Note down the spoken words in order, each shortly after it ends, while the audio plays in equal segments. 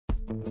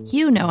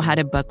You know how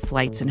to book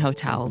flights and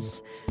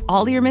hotels.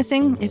 All you're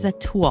missing is a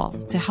tool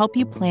to help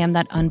you plan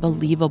that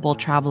unbelievable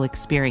travel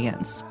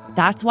experience.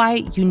 That's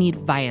why you need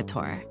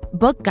Viator.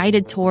 Book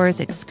guided tours,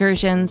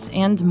 excursions,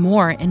 and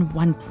more in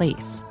one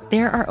place.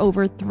 There are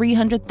over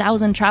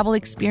 300,000 travel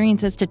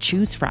experiences to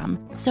choose from,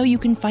 so you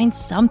can find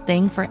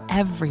something for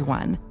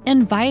everyone.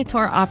 And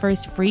Viator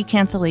offers free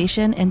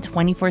cancellation and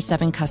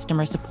 24/7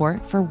 customer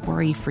support for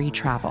worry-free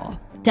travel.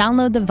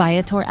 Download the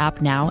Viator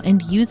app now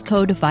and use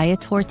code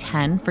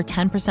Viator10 for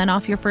 10%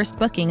 off your first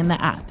booking in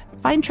the app.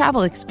 Find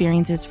travel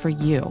experiences for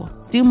you.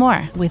 Do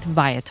more with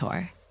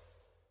Viator.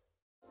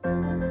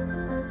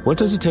 What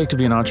does it take to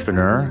be an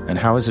entrepreneur, and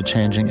how is it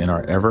changing in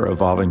our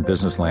ever-evolving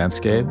business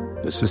landscape?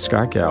 This is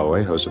Scott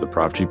Galloway, host of the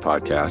Prop G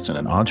Podcast and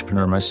an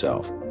entrepreneur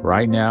myself.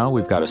 Right now,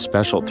 we've got a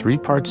special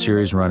 3-part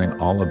series running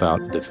all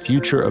about the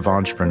future of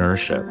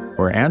entrepreneurship.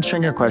 We're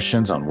answering your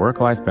questions on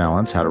work-life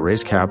balance, how to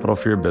raise capital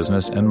for your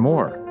business, and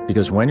more.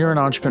 Because when you're an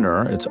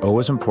entrepreneur, it's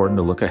always important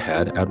to look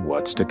ahead at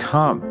what's to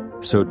come.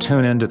 So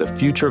tune in to the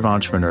Future of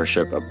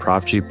Entrepreneurship, a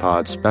Prop G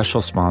Pod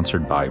special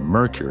sponsored by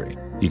Mercury.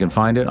 You can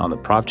find it on the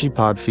Prop G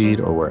Pod feed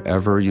or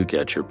wherever you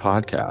get your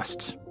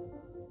podcasts.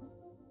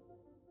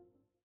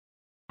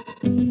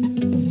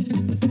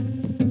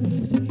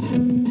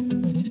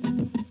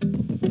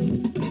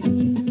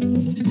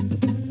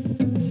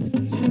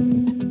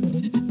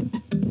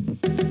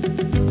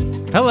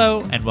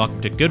 Hello, and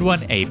welcome to Good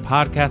One, a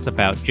podcast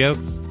about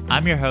jokes.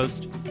 I'm your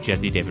host,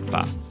 Jesse David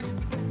Fox.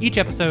 Each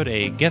episode,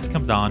 a guest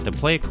comes on to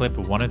play a clip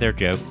of one of their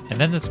jokes and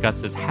then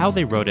discusses how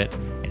they wrote it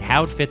and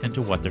how it fits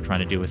into what they're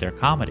trying to do with their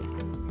comedy.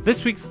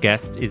 This week's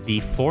guest is the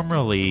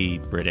formerly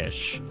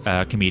British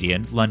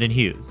comedian, London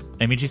Hughes.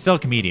 I mean, she's still a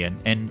comedian,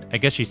 and I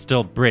guess she's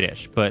still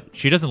British, but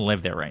she doesn't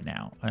live there right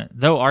now.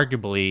 Though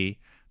arguably,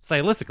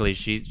 stylistically,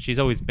 she's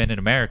always been an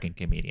American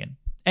comedian.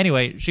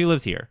 Anyway, she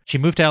lives here. She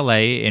moved to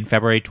LA in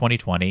February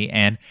 2020,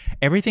 and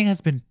everything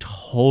has been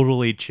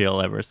totally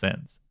chill ever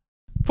since.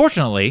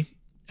 Fortunately,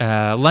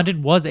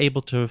 London was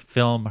able to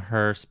film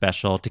her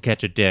special To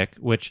Catch a Dick,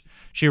 which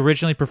she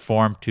originally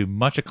performed to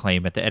much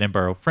acclaim at the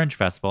Edinburgh Fringe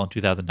Festival in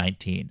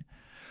 2019.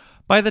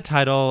 By the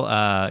title,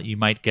 you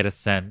might get a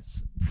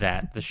sense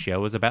that the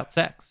show is about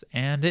sex,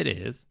 and it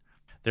is.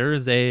 There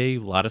is a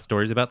lot of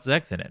stories about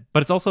sex in it,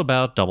 but it's also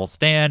about double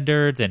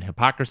standards and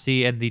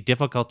hypocrisy and the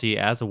difficulty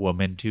as a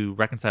woman to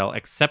reconcile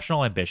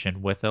exceptional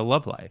ambition with a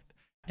love life.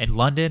 And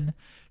London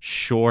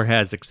sure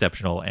has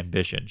exceptional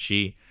ambition.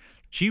 She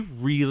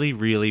really,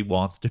 really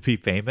wants to be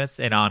famous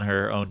and on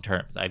her own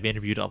terms. I've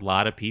interviewed a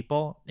lot of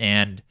people,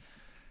 and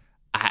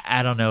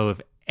I don't know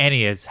if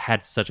any has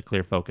had such a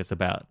clear focus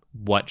about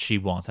what she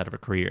wants out of a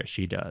career as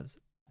she does.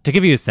 To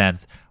give you a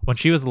sense, when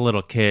she was a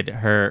little kid,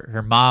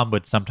 her mom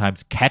would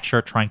sometimes catch her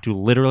trying to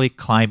literally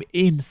climb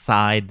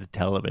inside the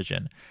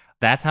television.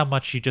 That's how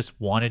much she just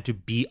wanted to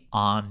be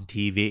on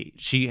TV.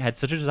 She had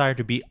such a desire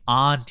to be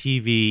on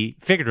TV,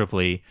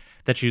 figuratively,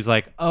 that she was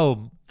like,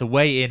 oh, the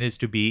way in is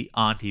to be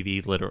on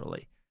TV,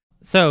 literally.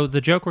 So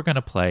the joke we're going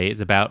to play is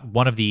about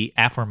one of the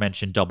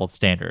aforementioned double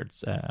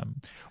standards,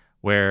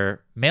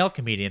 where male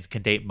comedians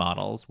can date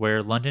models,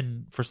 where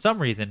London, for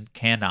some reason,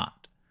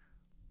 cannot.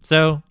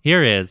 So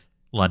here is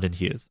London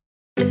Hughes.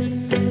 Okay,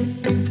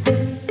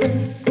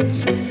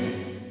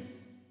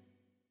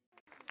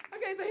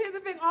 so here's the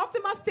thing. After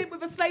my stint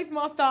with a slave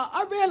master,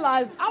 I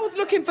realised I was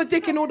looking for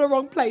dick in all the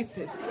wrong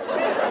places.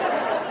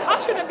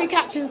 I shouldn't be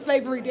catching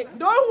slavery dick.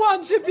 No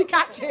one should be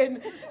catching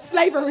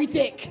slavery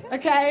dick,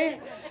 okay?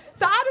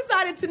 So I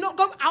decided to not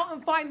go out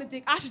and find the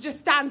dick. I should just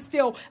stand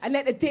still and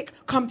let the dick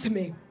come to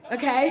me,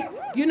 okay?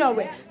 You know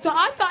it. So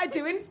I started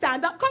doing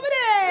stand-up comedy.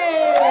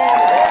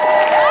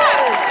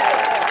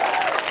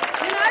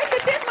 You know,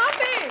 because here's my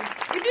thing.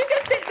 If you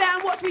can sit there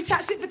and watch me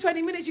chat shit for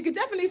 20 minutes, you could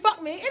definitely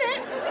fuck me,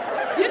 innit?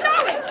 You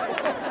know it.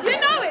 You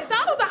know it. So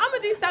I was like, I'm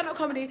going to do stand-up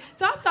comedy.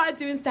 So I started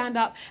doing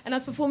stand-up, and I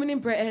was performing in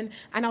Britain,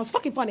 and I was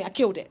fucking funny. I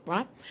killed it,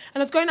 right?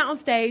 And I was going out on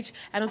stage,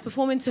 and I was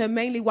performing to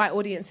mainly white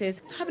audiences,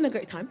 having a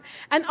great time.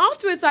 And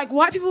afterwards, like,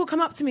 white people would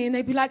come up to me, and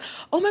they'd be like,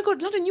 oh, my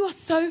God, London, you are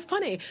so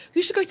funny.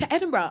 You should go to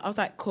Edinburgh. I was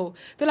like, cool.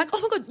 They're like,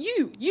 oh, my God,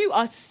 you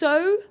are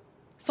so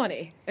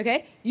funny,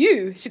 okay?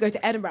 You should go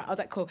to Edinburgh. I was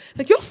like, cool. It's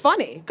like, you're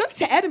funny. Go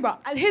to Edinburgh.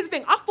 And here's the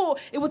thing. I thought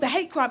it was a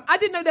hate crime. I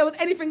didn't know there was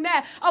anything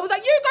there. I was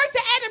like, you go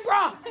to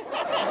Edinburgh.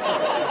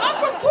 I'm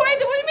from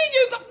Croydon. What do you mean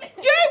you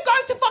go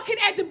to fucking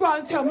Edinburgh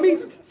and tell me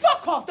to...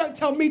 Fuck off. Don't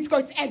tell me to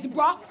go to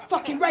Edinburgh.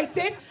 Fucking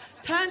racist.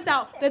 Turns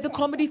out there's a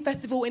comedy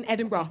festival in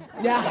Edinburgh.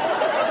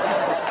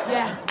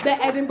 Yeah, the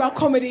Edinburgh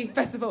Comedy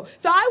Festival.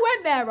 So I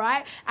went there,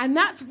 right? And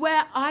that's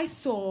where I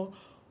saw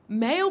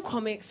male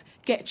comics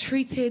get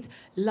treated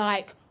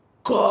like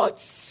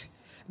gods.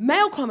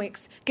 Male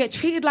comics get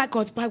treated like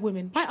gods by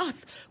women, by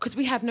us, because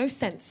we have no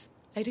sense,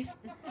 ladies.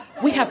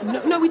 We have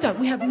no, we don't.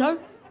 We have no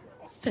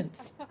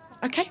sense,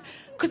 okay?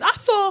 Because I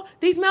saw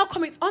these male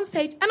comics on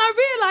stage, and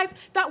I realised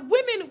that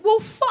women will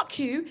fuck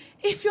you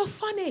if you're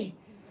funny.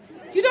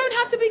 You don't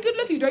have to be good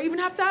looking. You don't even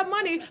have to have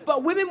money.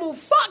 But women will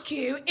fuck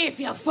you if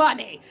you're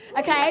funny,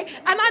 okay?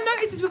 And I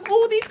noticed this with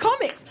all these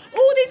comics.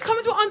 All these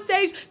comics were on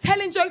stage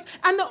telling jokes,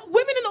 and the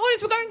women in the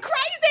audience were going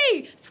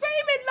crazy,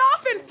 screaming,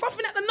 laughing,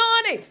 frothing at the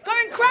nani,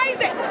 going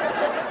crazy.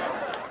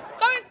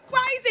 Going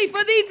crazy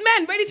for these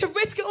men, ready to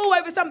risk it all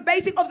over some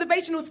basic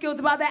observational skills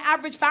about their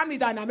average family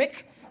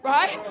dynamic,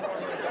 right?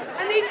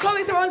 And these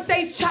comics are on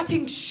stage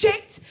chatting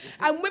shit,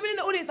 and women in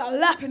the audience are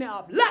lapping it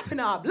up, lapping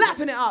it up,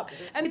 lapping it up.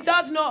 And it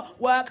does not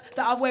work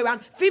the other way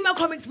around. Female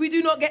comics, we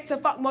do not get to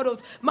fuck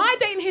models. My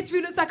dating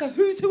history looks like a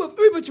who's who of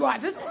Uber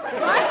drivers,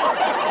 right?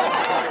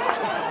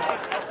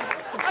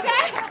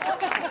 Okay?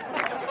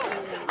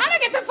 I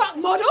don't get to fuck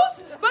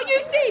models. But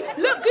you see,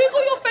 look,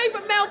 Google your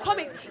favourite male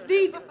comics.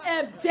 These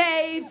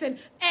Daves and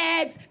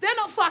Eds, they're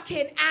not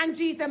fucking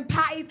Angies and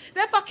Patties.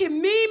 They're fucking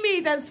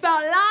Mimis and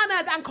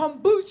Svelanas and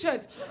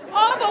Kombuchas.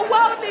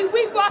 Otherworldly,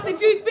 wheatgrass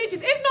infused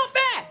bitches. It's not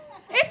fair.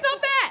 It's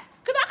not fair.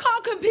 Because I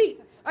can't compete.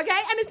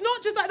 Okay? And it's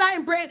not just like that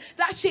in Britain.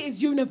 That shit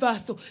is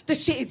universal. The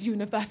shit is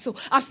universal.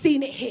 I've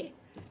seen it here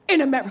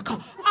in America.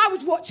 I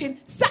was watching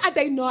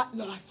Saturday Night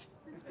Live.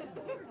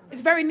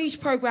 It's a very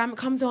niche programme. It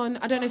comes on,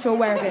 I don't know if you're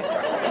aware of it.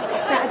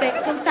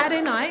 It's on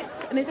Saturday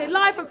nights, and they say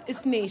live from,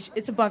 it's niche,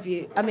 it's above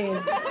you. I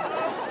mean,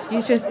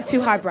 it's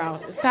too highbrow.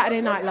 It's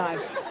Saturday Night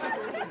Live.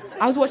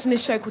 I was watching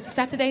this show called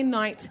Saturday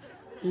Night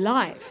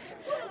Live,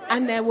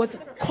 and there was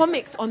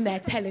comics on there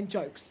telling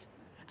jokes.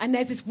 And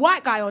there's this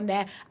white guy on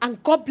there,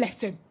 and God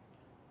bless him.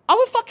 I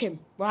would fuck him,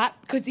 right?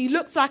 Because he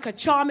looks like a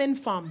charming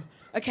femme,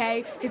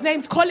 okay? His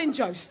name's Colin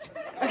Jost,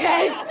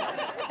 okay?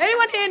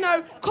 Anyone here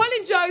know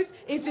Colin Jost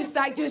is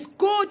just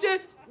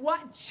gorgeous,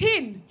 what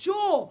chin,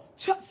 jaw,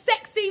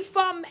 sexy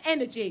femme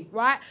energy,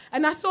 right?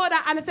 And I saw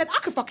that and I said, I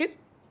could fuck him.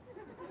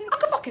 I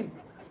could fuck him.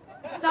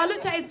 So I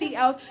looked at his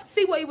details,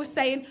 see what he was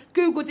saying,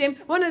 Googled him,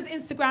 went on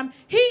his Instagram.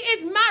 He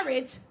is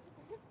married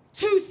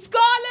to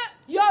Scarlett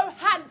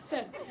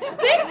Johansson.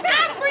 This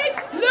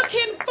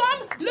average-looking,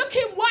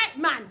 femme-looking white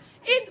man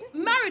is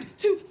married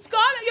to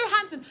Scarlett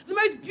Johansson, the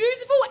most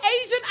beautiful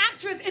Asian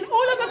actress in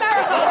all of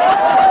America.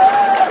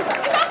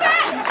 It's not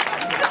fair.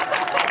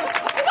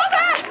 It's not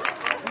fair.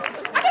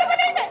 I couldn't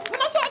believe it. When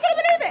I saw it, I couldn't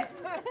believe it.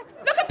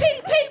 Look at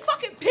Pete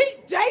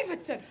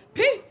Davidson.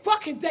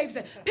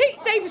 Pete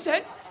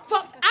Davidson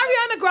fucked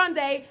Ariana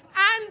Grande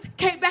and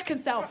Kate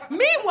Beckinsale.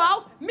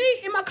 Meanwhile, me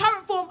in my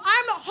current form,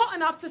 I'm not hot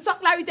enough to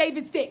suck Larry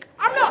David's dick.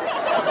 I'm not.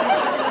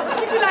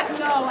 He'd be like,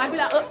 no. I'd be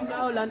like,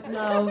 no.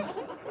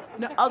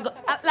 No,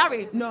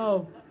 Larry,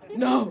 no.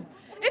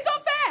 It's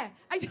not fair.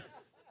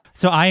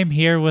 So I am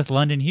here with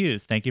London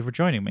Hughes. Thank you for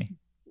joining me.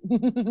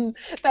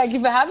 Thank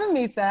you for having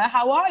me, sir.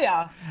 How are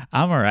ya?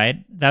 I'm all right.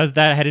 I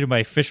had to do my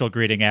official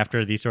greeting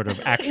after the sort of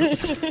actual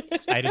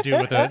I had to do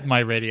with my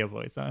radio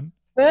voice on.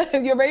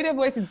 Your radio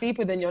voice is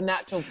deeper than your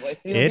natural voice.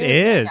 So it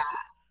is.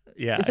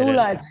 Yeah. It's all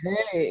like,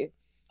 hey,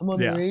 I'm on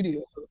the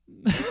radio.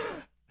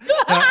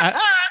 So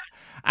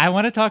I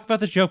want to talk about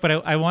the joke, but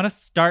I want to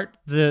start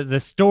the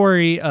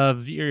story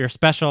of your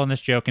special on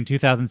this joke in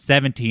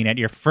 2017 at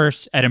your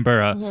first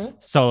Edinburgh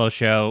solo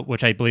show,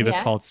 which I believe is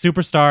called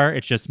Superstar.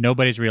 It's just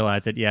nobody's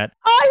realized it yet.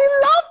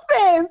 I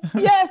love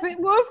this. Yes, it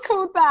was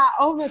called that.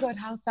 Oh my God,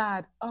 how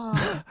sad.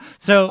 Oh.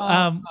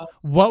 So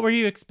what were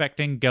you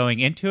expecting going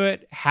into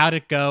it? How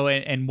did it go?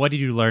 And what did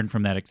you learn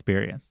from that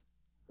experience?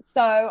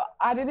 So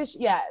I did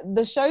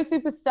the show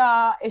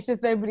Superstar, it's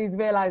just nobody's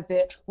realized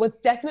it, was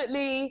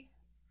definitely...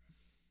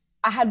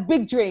 I had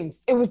big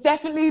dreams. It was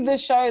definitely the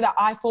show that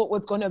I thought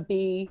was going to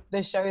be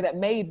the show that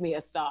made me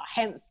a star,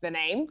 hence the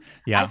name.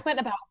 Yeah. I spent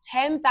about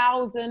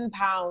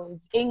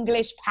 £10,000,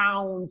 English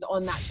pounds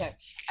on that show.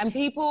 And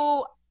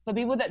for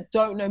people that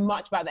don't know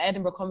much about the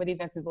Edinburgh Comedy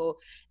Festival,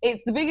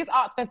 it's the biggest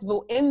arts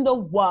festival in the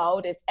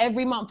world. It's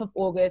every month of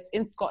August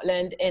in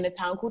Scotland in a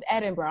town called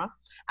Edinburgh.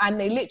 And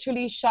they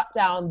literally shut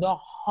down the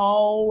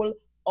whole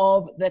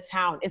of the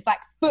town. It's like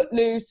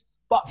Footloose,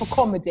 but for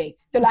comedy.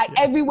 So like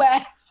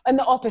everywhere... And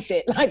the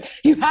opposite, like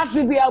you have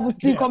to be able to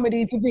do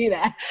comedy to be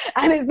there.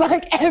 And it's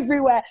like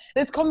everywhere.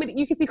 There's comedy.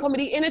 You can see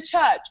comedy in a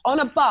church, on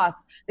a bus.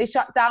 They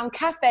shut down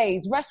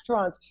cafes,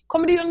 restaurants,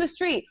 comedy on the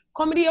street,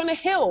 comedy on a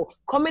hill,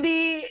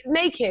 comedy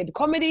naked,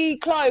 comedy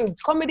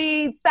clothed,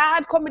 comedy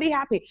sad, comedy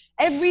happy.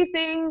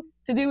 Everything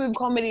to do with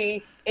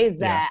comedy is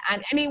there.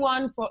 And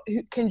anyone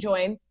who can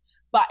join,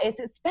 but it's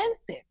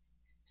expensive.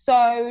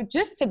 So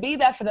just to be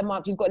there for the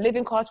month, you've got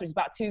living costs, which is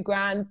about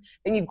 $2,000.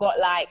 Then you've got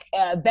like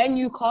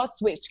venue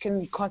costs, which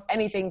can cost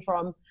anything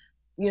from,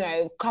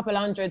 a couple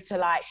hundred to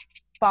like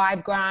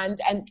 $5,000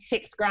 and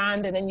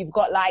 $6,000. And then you've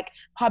got like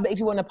if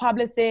you want a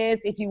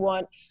publicist, if you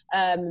want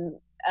to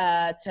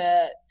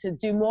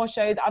do more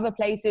shows, other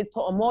places,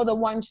 put on more than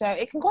one show,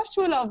 it can cost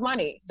you a lot of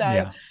money.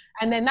 So,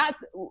 and then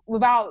that's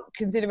without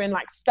considering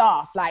like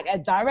staff, like a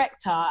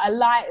director, a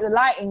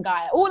lighting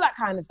guy, all that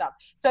kind of stuff.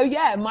 So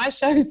yeah, my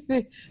show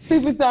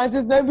Superstar,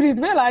 just nobody's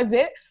realized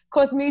it,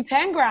 cost me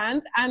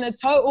 $10,000 and a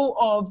total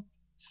of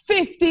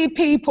 50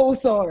 people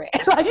saw it.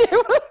 Like it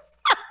was,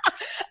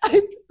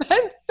 I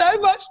spent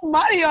so much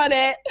money on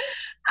it,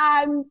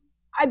 and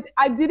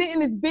I did it in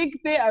this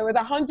big theater with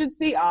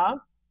 100-seater.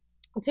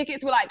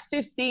 Tickets were like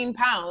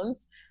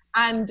 £15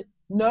 and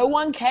no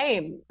one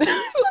came. It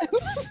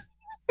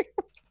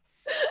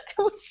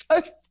was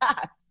so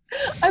sad.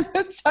 I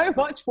put so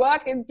much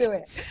work into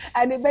it.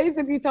 And it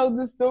basically told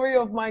the story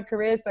of my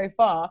career so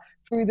far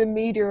through the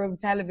media of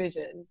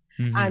television.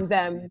 Mm-hmm.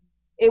 And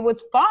it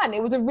was fun.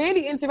 It was a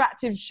really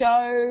interactive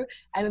show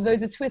and there's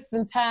loads of twists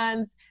and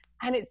turns.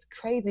 And it's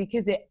crazy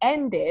because it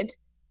ended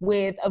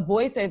with a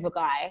voiceover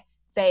guy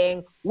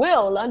saying,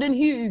 will London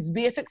Hughes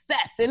be a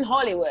success in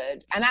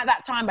Hollywood? And at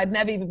that time, I'd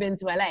never even been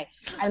to LA.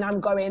 And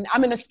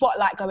I'm in a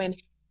spotlight going,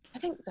 I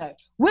think so.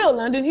 Will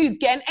London Hughes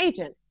get an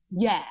agent?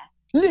 Yeah.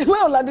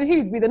 Will London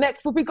Hughes be the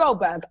next Whoopi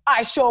Goldberg?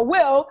 I sure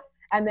will.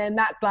 And then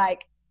that's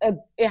like,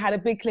 it had a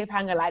big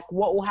cliffhanger, like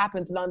what will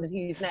happen to London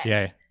Hughes next?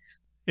 Yeah.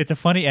 It's a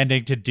funny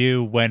ending to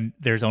do when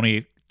there's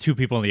only two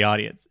people in the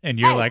audience. And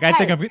you're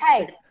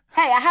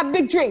Hey, I have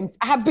big dreams.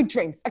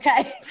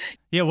 Okay.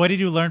 Yeah. What did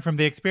you learn from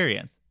the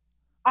experience?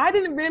 I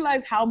didn't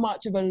realize how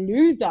much of a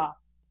loser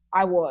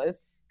I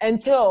was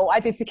until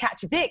I did To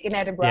Catch a Dick in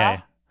Edinburgh.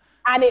 Yeah.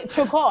 And it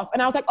took off.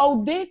 And I was like,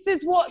 oh, this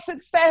is what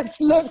success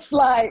looks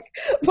like.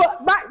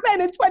 But back then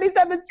in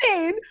 2017,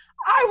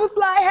 I was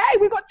like, hey,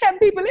 we got 10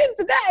 people in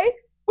today.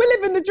 We're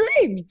living the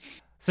dream.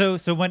 So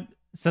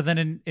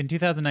then in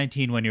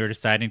 2019, when you were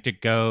deciding to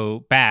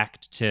go back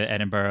to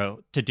Edinburgh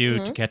to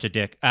do To Catch a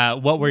Dick,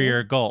 what were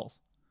your goals?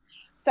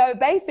 So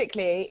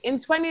basically, in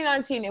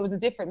 2019, it was a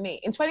different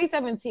me. In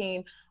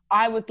 2017,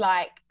 I was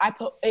like, I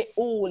put it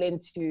all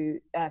into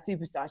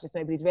Superstars, just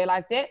nobody's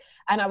realized it.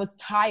 And I was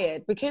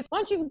tired because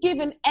once you've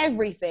given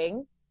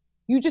everything,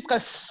 you just go,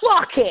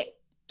 fuck it.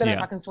 Don't know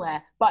if I can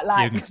swear, but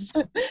like,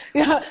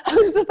 I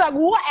was just like,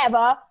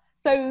 whatever.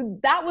 So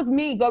that was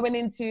me going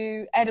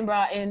into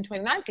Edinburgh in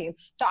 2019.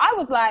 So I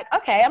was like,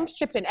 okay, I'm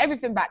stripping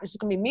everything back. It's just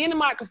gonna be me and a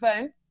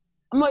microphone.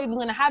 I'm not even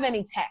gonna have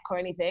any tech or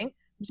anything.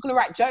 I'm just gonna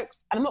write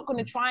jokes and I'm not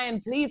gonna try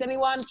and please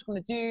anyone. I'm just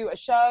gonna do a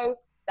show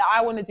that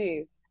I wanna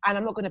do. And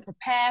I'm not going to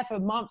prepare for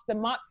months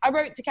and months. I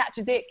wrote To Catch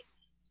a Dick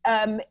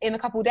in a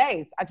couple of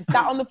days. I just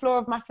sat on the floor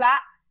of my flat,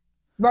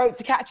 wrote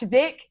To Catch a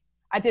Dick.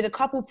 I did a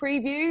couple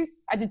previews.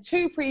 I did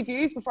 2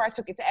 previews before I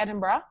took it to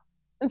Edinburgh.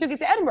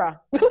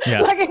 Yeah.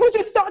 Like it was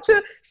just such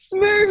a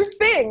smooth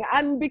thing.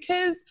 And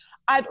because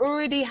I'd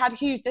already had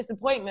huge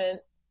disappointment,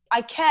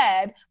 I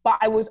cared, but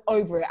I was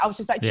over it. I was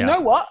just like, you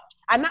know what?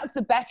 And that's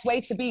the best way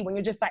to be when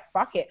you're just like,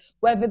 fuck it.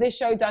 Whether this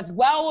show does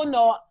well or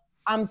not,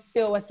 I'm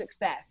still a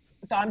success.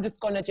 So I'm just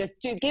going to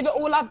give it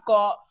all I've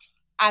got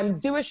and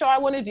do a show I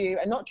want to do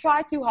and not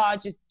try too hard,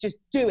 just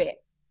do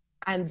it.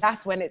 And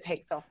that's when it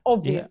takes off.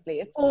 Obviously,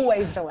 It's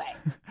always the way.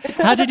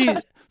 How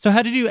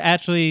did you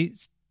actually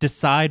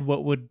decide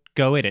what would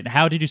go in it?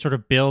 How did you sort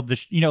of build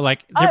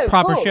the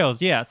proper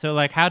shows? Yeah. So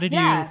like, how did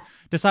you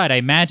decide? I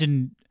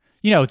imagine,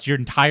 it's your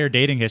entire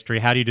dating history.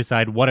 How do you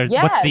decide what's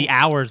the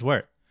hours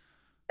worth?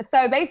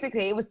 So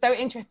basically, it was so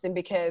interesting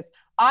because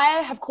I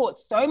have caught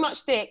so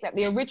much dick that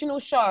the original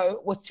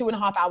show was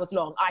 2.5 hours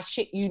long. I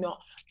shit you not.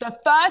 The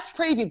first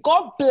preview,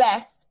 God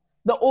bless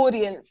the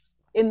audience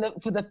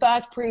for the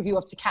first preview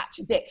of To Catch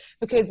a Dick,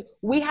 because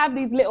we have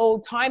these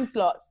little time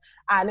slots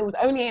and it was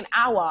only an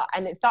hour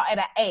and it started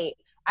at 8.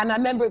 And I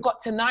remember it got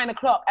to 9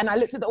 o'clock and I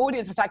looked at the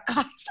audience. I was like,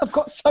 guys, I've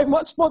got so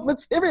much more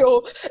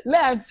material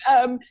left.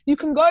 You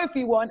can go if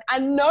you want.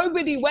 And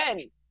nobody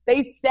went.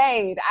 They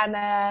stayed. And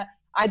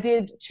I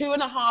did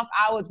 2.5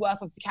 hours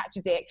worth of To Catch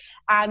a Dick.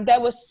 And there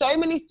were so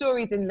many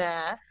stories in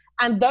there.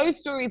 And those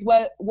stories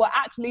were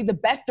actually the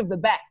best of the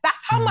best.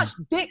 That's how much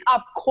dick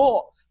I've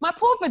caught. My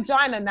poor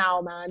vagina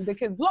now, man,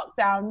 because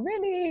lockdown,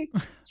 really,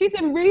 she's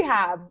in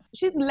rehab.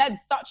 She's led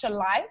such a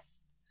life.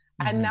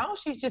 And now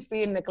she's just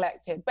being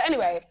neglected. But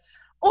anyway,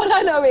 all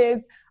I know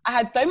is I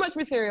had so much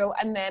material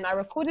and then I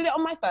recorded it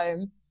on my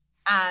phone.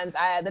 And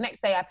the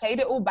next day I played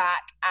it all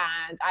back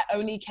and I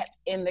only kept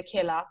in the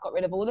killer, got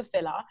rid of all the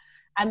filler.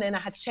 And then I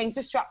had to change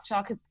the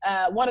structure because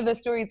one of the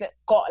stories that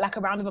got like a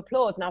round of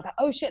applause. And I was like,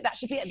 oh shit, that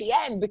should be at the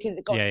end because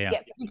it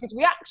gets the biggest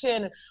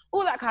reaction and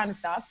all that kind of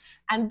stuff.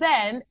 And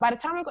then by the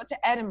time I got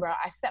to Edinburgh,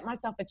 I set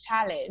myself a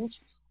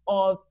challenge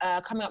of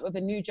coming up with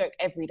a new joke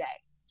every day.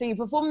 So you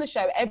perform the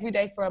show every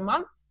day for a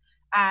month.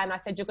 And I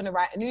said, you're going to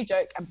write a new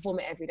joke and perform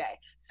it every day.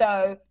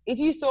 So if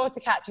you saw To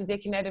Catch a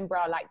Dick in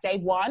Edinburgh, like day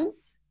 1,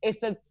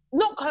 it's a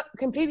not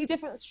completely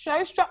different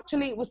show.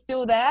 Structurally, it was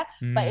still there.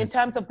 But in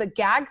terms of the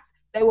gags,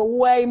 there were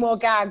way more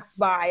gags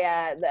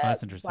by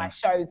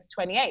show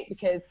 28.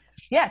 Because,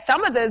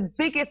 some of the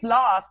biggest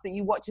laughs that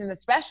you watch in the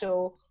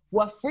special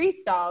were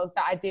freestyles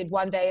that I did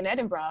one day in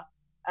Edinburgh.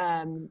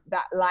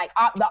 That like,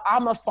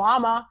 I'm a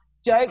farmer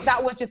joke,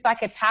 that was just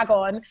like a tag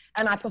on,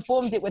 and I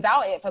performed it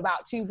without it for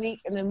about 2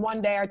 weeks, and then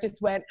one day I just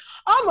went,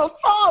 I'm a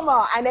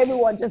farmer, and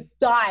everyone just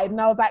died,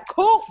 and I was like,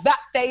 cool, that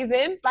stays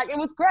in. Like, it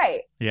was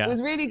great. It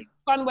was really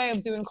fun way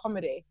of doing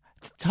comedy.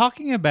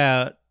 Talking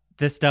about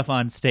this stuff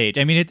on stage,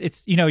 I mean,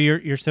 it's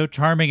you're so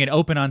charming and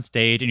open on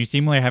stage, and you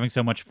seem like you're having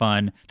so much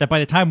fun that by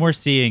the time we're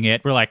seeing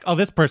it, we're like, oh,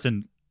 this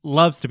person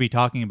loves to be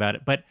talking about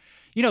it. But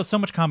so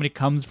much comedy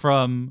comes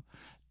from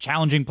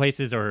challenging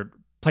places or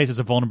places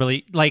of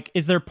vulnerability. Like,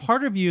 is there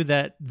part of you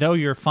that, though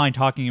you're fine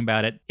talking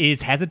about it,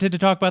 is hesitant to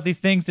talk about these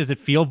things? Does it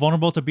feel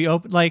vulnerable to be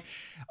open? Like,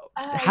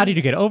 how did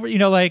you get over,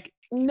 like...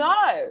 No.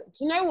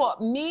 Do you know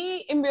what? Me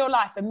in real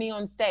life and me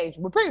on stage,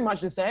 we're pretty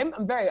much the same.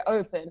 I'm very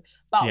open.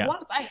 But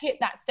once I hit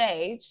that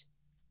stage,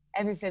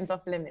 everything's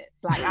off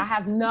limits. Like,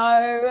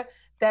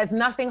 there's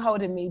nothing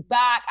holding me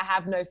back. I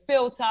have no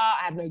filter.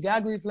 I have no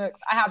gag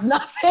reflex. I have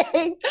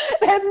nothing.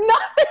 There's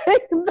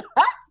nothing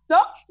that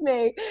stops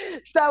me.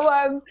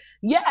 So,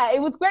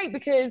 it was great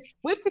because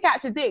with To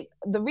Catch a Dick,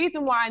 the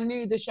reason why I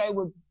knew the show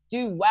would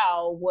do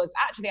well was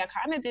actually I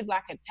kind of did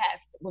like a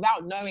test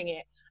without knowing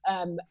it.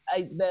 In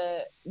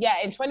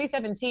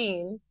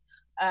 2017,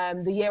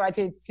 the year I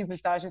did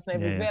Superstars, just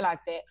nobody's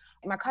realized it.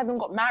 My cousin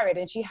got married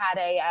and she had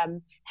a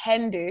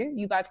hen do.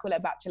 You guys call it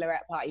a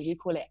bachelorette party. We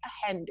call it a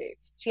hen do.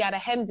 She had a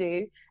hen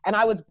do and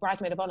I was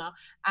bridesmaid of honor,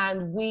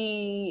 and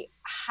we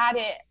had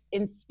it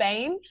in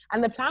Spain.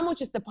 And the plan was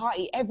just to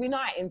party every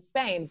night in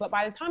Spain. But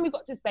by the time we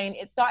got to Spain,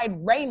 it started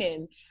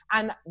raining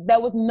and there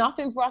was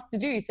nothing for us to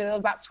do. So there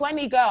was about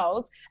 20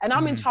 girls and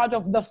I'm in charge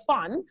of the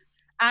fun.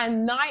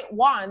 And night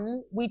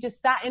one, we just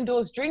sat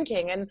indoors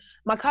drinking. And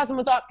my cousin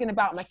was asking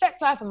about my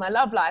sex life and my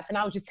love life. And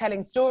I was just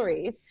telling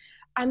stories.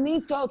 And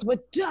these girls were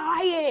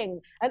dying.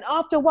 And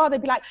after a while,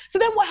 they'd be like, so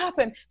then what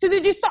happened? So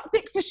did you suck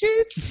dick for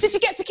shoes? Did you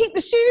get to keep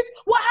the shoes?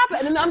 What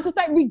happened? And I'm just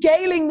like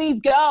regaling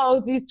these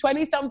girls, these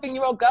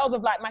 20-something-year-old girls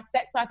of like my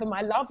sex life and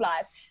my love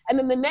life. And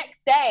then the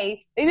next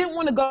day, they didn't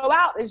want to go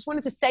out. They just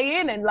wanted to stay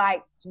in and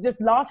like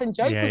just laugh and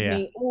joke with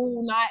me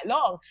all night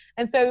long.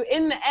 And so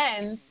in the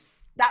end,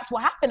 that's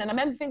what happened. And I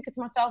remember thinking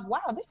to myself, wow,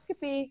 this could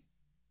be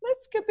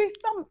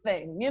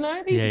something,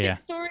 these dick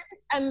stories.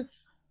 And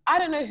I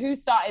don't know who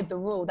started the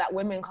rule that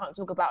women can't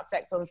talk about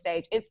sex on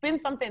stage. It's been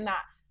something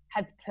that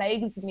has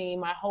plagued me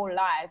my whole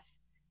life.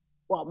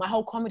 Well, my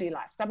whole comedy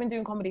life. So I've been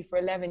doing comedy for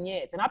 11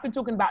 years and I've been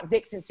talking about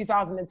dick since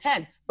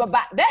 2010. But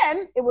back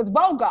then it was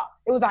vulgar.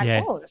 It was like,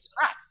 oh, that's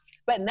crass.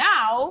 But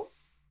now,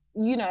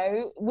 we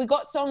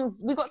got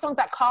songs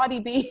like Cardi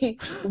B,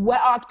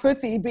 Wet Ass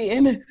Pussy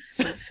being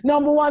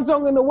 #1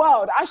 song in the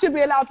world. I should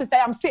be allowed to say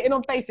I'm sitting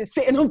on faces.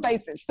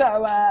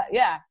 So,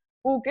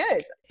 all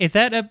good. Is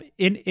that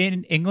in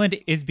England,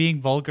 is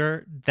being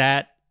vulgar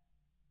that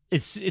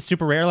is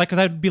super rare? Like,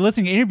 because I'd be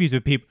listening to interviews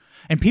with people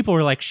and people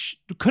were like,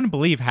 couldn't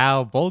believe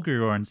how vulgar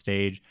you are on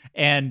stage.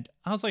 And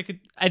I was like,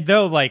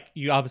 though, like,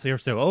 you obviously are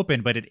so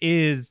open, but it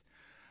is...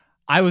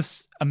 I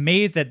was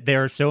amazed that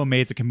they're so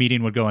amazed a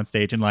comedian would go on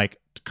stage and like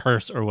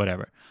curse or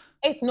whatever.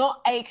 It's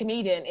not a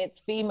comedian, it's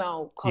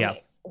female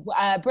comics.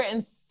 Yeah.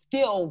 Britain's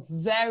still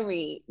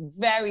very,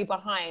 very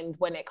behind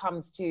when it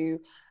comes to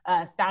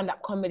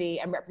stand-up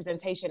comedy and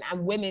representation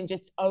and women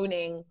just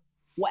owning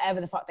whatever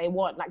the fuck they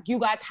want. Like, you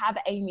guys have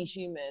Amy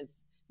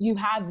Schumer's. You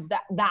have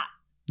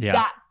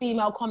that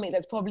female comic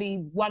that's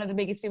probably one of the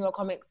biggest female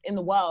comics in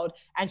the world,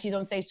 and she's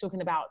on stage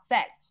talking about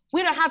sex.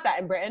 We don't have that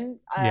in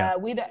Britain.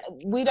 We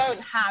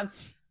don't have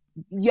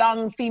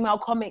young female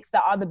comics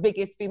that are the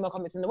biggest female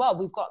comics in the world.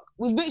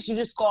 We've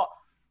literally just got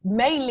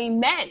mainly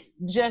men,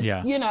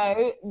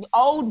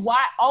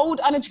 old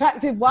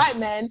unattractive white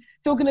men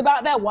talking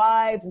about their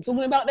wives and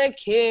talking about their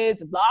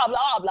kids, blah,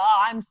 blah,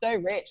 blah. I'm so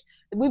rich.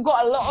 We've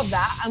got a lot of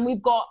that, and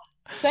we've got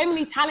so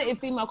many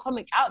talented female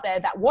comics out there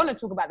that want to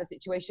talk about the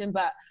situation,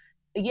 but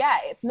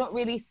it's not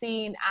really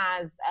seen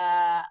as,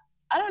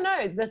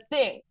 the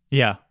thing.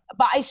 Yeah.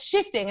 But it's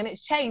shifting and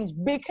it's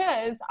changed,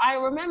 because I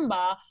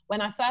remember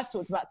when I first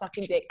talked about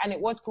sucking dick and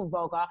it was called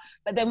vulgar,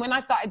 but then when I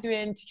started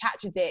doing To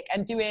Catch a Dick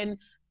and doing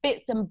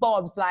bits and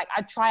bobs, like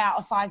I'd try out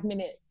a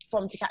 5-minute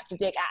from To Catch a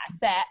Dick at a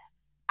set,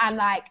 and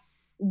like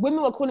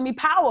women were calling me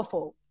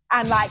powerful.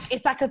 And like,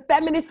 it's like a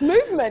feminist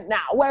movement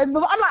now. Whereas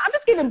before, I'm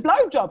just giving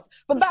blowjobs.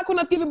 But back when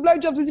I was giving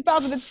blowjobs in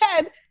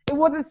 2010, it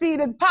wasn't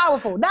seen as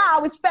powerful.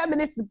 Now it's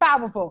feminist and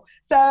powerful.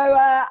 So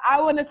I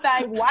want to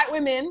thank white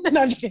women.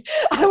 No, I'm just kidding.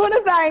 I want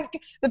to thank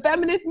the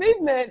feminist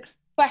movement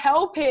for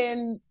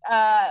helping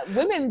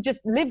women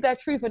just live their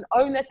truth and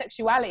own their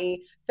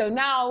sexuality. So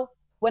now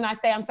when I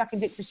say I'm sucking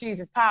dick for shoes,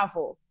 it's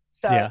powerful.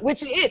 So,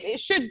 which it is. It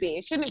should be.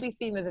 It shouldn't be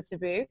seen as a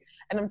taboo.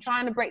 And I'm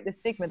trying to break the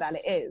stigma that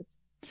it is.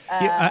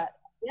 I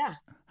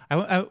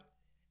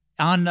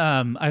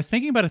was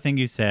thinking about a thing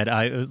you said.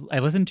 I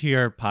listened to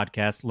your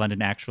podcast,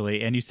 London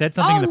Actually, and you said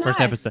something in the first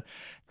episode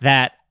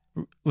that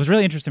was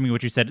really interesting to me.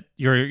 What you said,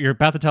 you're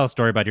about to tell a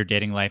story about your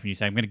dating life, and you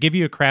said, "I'm going to give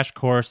you a crash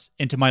course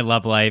into my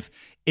love life,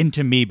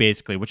 into me,"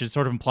 basically, which is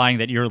sort of implying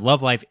that your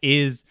love life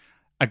is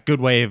a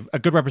good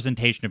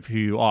representation of who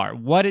you are.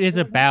 What it is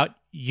about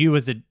you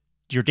as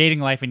your dating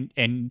life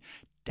and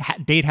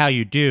date how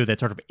you do that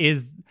sort of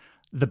is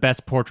the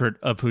best portrait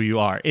of who you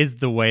are, is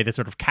the way that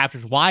sort of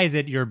captures. Why is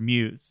it your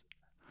muse?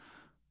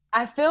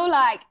 I feel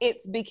like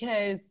it's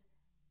because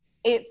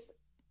it's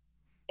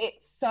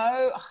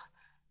so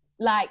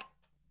like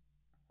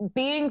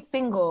being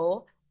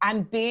single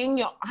and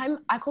being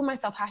I call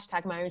myself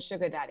 #my own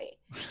sugar daddy.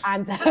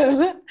 And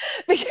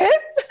because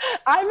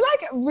I'm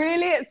like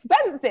really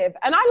expensive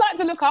and I like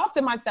to look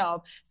after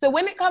myself. So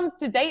when it comes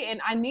to dating,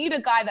 I need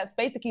a guy that's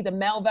basically the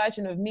male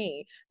version of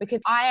me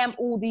because I am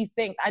all these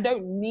things. I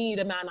don't need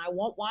a man, I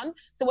want one.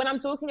 So when I'm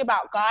talking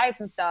about guys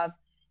and stuff,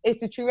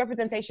 it's a true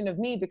representation of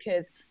me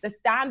because the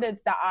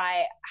standards that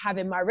I have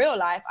in my real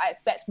life, I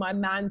expect my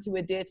man to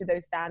adhere to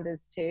those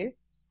standards too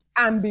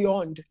and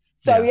beyond.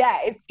 So yeah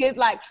it's good.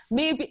 Like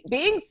me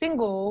being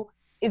single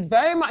is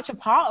very much a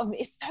part of me.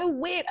 It's so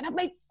weird. And I've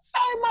made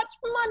so much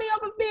money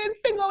off of being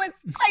single.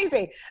 It's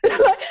crazy.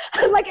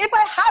 Like if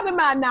I had a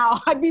man now,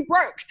 I'd be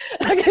broke.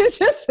 Like it's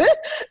just,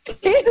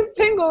 being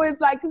single is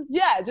like,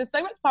 just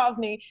so much part of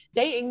me.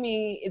 Dating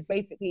me is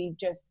basically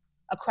just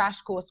a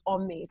crash course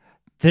on me.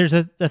 There's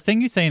a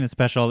thing you say in the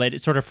special that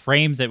it sort of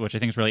frames it, which I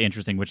think is really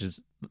interesting, which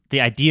is the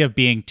idea of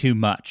being too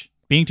much.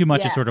 Being too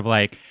much is sort of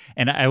like,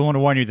 and I want to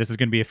warn you, this is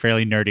going to be a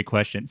fairly nerdy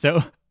question.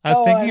 So I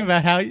was thinking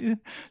about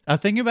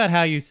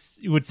how you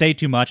would say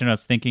too much, and I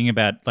was thinking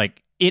about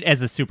like it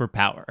as a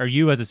superpower or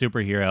you as a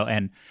superhero.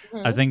 And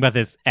I was thinking about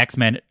this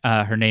X-Men.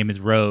 Her name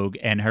is Rogue,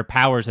 and her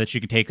power is that she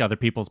can take other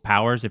people's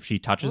powers if she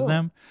touches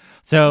them.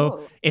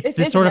 So it's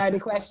this sort of nerdy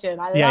question.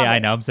 I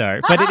know. I'm sorry,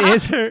 but it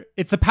is her.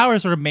 It's the power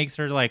sort of makes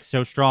her like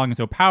so strong and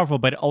so powerful,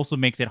 but it also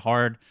makes it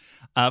hard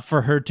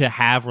for her to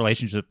have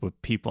relationships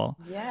with people.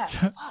 Yeah.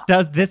 So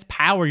does this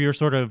power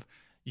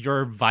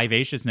your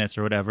vivaciousness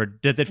or whatever,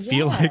 does it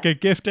feel like a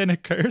gift and a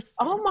curse?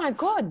 Oh my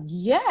God,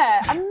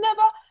 yeah. I've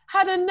never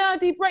had a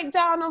nerdy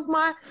breakdown of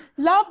my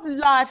love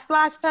life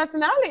 /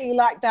 personality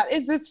like that.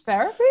 Is this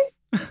therapy?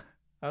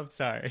 I'm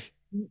sorry.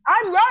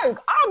 I'm rogue.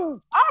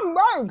 I'm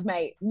rogue,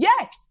 mate.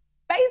 Yes.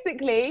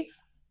 Basically,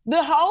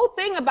 the whole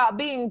thing about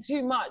being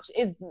too much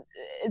is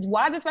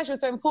why the special is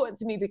so important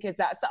to me because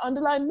that's the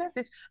underlying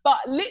message. But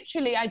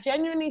literally, I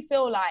genuinely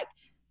feel like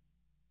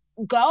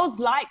girls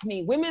like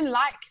me, women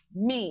like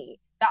me,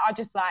 that are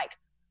just like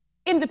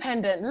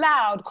independent,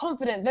 loud,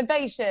 confident,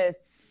 vivacious,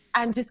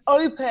 and just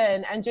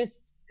open and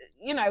just,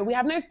 we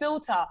have no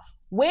filter.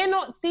 We're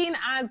not seen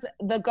as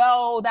the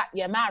girl that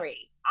you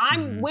marry.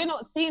 We're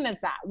not seen as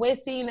that. We're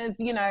seen as,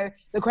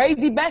 the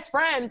crazy best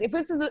friend. If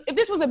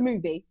this was a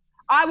movie,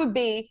 I would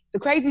be the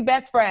crazy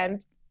best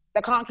friend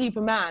that can't keep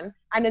a man.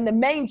 And then the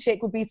main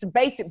chick would be some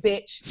basic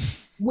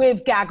bitch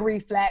with gag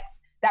reflex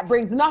that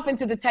brings nothing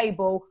to the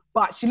table,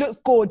 but she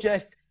looks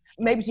gorgeous.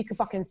 Maybe she could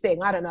fucking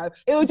sing. I don't know.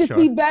 It would just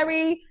be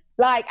very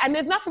like, and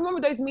there's nothing wrong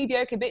with those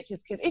mediocre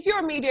bitches. Because if you're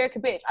a mediocre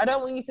bitch, I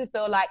don't want you to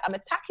feel like I'm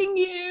attacking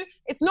you.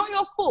 It's not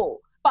your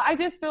fault. But I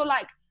just feel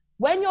like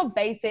when you're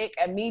basic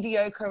and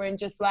mediocre and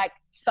just like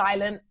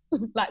silent,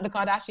 like the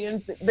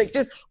Kardashians,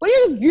 when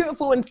you're just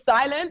beautiful and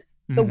silent,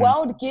 the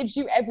world gives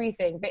you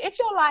everything. But if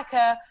you're like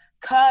a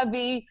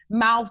curvy,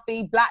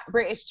 mouthy, black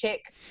British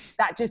chick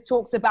that just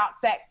talks about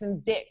sex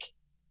and dick,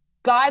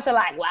 guys are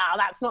like, wow,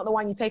 that's not the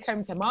one you take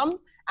home to mum.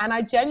 And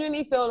I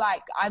genuinely feel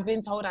like I've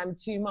been told I'm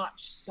too much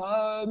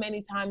so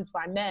many times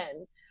by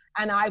men.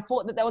 And I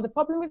thought that there was a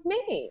problem with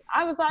me.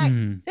 I was like,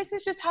 this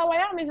is just how I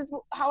am. This is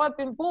how I've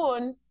been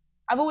born.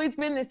 I've always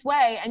been this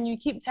way. And you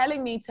keep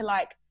telling me to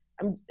like,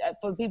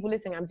 for people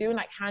listening, I'm doing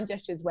like hand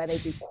gestures where they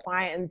be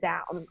quiet and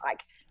down, like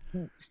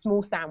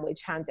small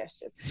sandwich hand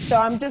gestures. So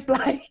I'm just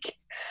like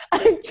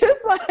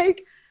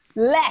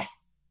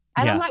less.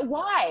 And I'm like,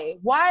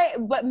 why?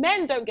 But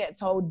men don't get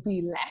told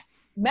be less.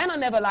 Men are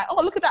never like,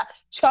 oh, look at that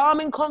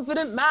charming,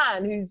 confident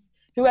man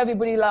who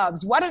everybody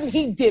loves. Why don't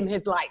he dim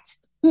his light?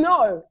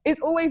 No, it's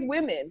always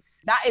women.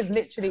 That is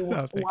literally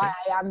why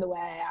I am the way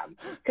I am,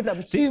 because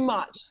I'm too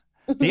much.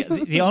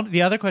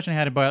 The other question I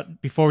had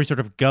about before we sort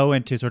of go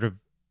into sort of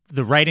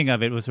the writing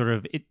of it was sort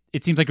of,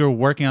 it seems like you were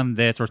working on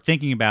this or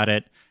thinking about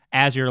it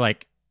as you're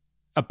like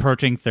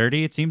approaching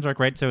 30, it seems like,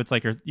 right? So it's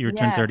like you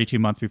turned 32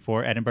 months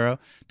before Edinburgh.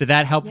 Did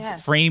that help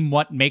frame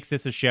what makes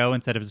this a show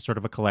instead of sort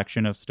of a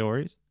collection of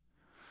stories?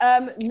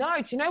 No,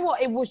 do you know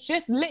what? It was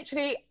just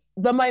literally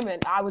the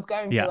moment I was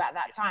going through at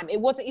that time. It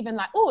wasn't even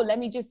like, oh, let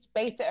me just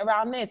base it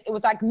around this. It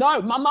was like,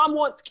 no, my mum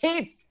wants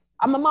kids.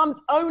 I'm my mum's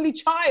only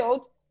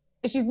child.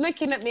 And she's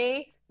looking at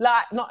me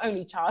like, not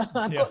only child,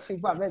 I've got two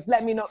brothers,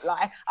 let me not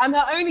lie. I'm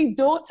her only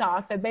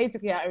daughter, so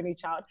basically her only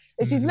child.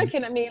 And she's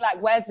looking at me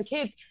like, where's the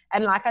kids?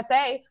 And like I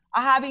say,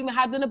 I haven't even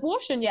had an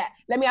abortion yet.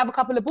 Let me have a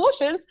couple of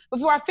abortions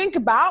before I think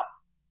about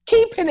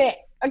keeping it,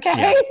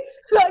 okay?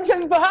 Yeah. Like,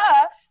 so for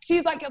her,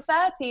 she's like, you're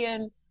 30,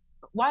 and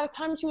by the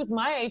time she was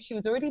my age, she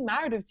was already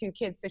married with 2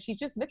 kids. So she's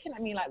just looking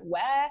at me like,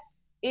 where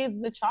is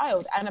the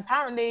child? And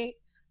apparently,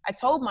 I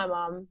told my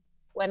mom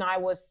when I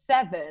was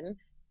 7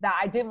 that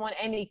I didn't want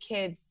any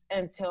kids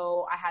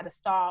until I had a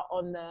star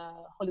on the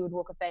Hollywood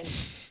Walk of Fame.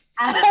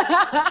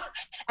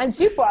 And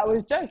she thought I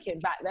was joking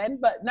back then,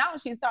 but now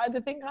she's starting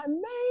to think I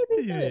may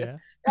be serious.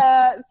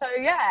 So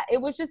yeah, it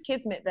was just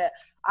kismet that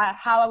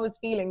how I was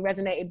feeling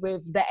resonated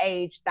with the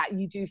age that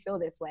you do feel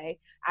this way.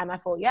 And I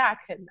thought, yeah,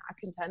 I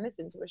can turn this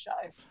into a show.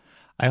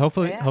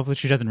 Hopefully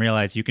she doesn't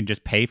realize you can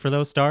just pay for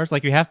those stars.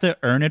 Like, you have to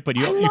earn it, but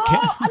you can't.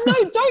 No,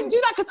 don't do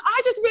that, because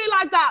I just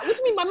realized that. What do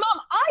you mean, my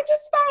mom? I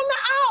just found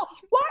that out.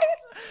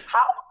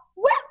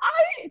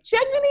 I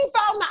genuinely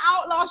found that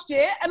out last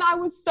year, and I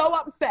was so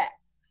upset.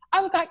 I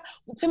was like,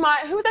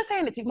 who was I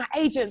saying it to? My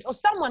agents or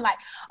someone like,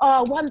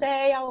 one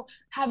day I'll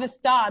have a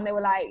star. And they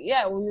were like,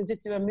 yeah, well, we'll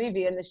just do a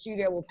movie and the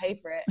studio will pay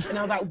for it. And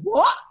I was like,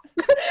 what?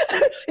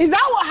 Is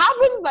that what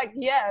happens? Like,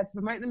 yeah, to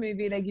promote the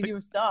movie, they give you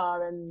a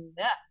star and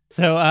yeah.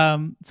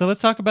 So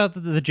let's talk about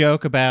the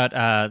joke about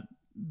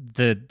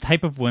the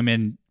type of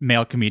women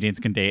male comedians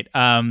can date.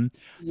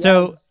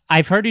 So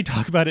I've heard you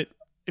talk about it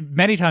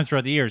many times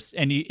throughout the years.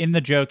 And in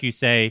the joke, you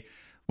say,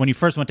 when you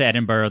first went to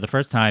Edinburgh the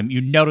first time, you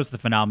noticed the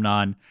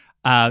phenomenon.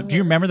 Do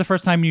you remember the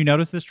first time you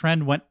noticed this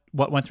trend? What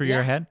went through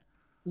your head?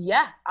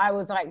 Yeah, I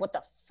was like, what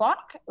the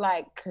fuck?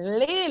 Like,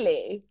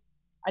 clearly,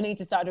 I need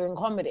to start doing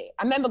comedy.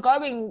 I remember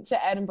going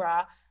to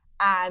Edinburgh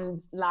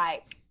and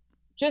like,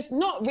 just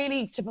not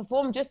really to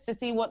perform, just to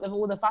see what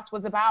all the fuss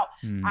was about.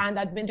 And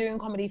I'd been doing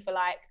comedy for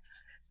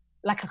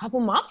like a couple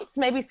months,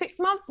 maybe 6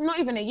 months, not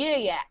even a year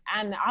yet.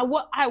 And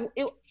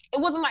it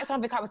wasn't like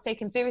something I was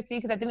taking seriously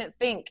because I didn't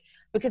think,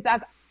 because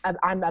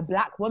I'm a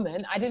Black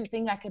woman, I didn't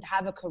think I could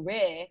have a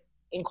career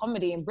in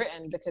comedy in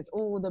Britain because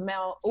all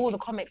the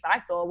comics I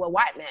saw were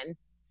white men.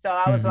 So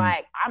I was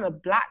like, I'm a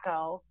Black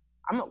girl.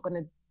 I'm not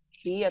going to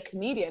be a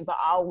comedian, but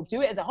I'll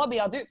do it as a hobby.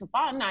 I'll do it for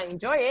fun. I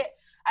enjoy it.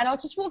 And I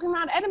was just walking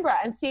around Edinburgh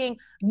and seeing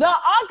the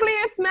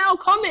ugliest male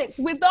comics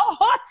with the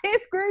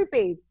hottest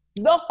groupies,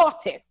 the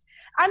hottest.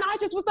 And I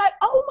just was like,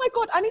 oh my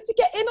God, I need to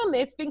get in on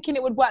this, thinking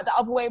it would work the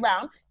other way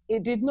around.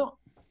 It did not.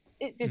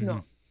 It did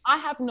not. I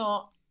have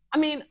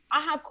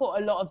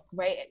caught a lot of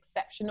great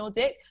exceptional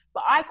dick,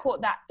 but I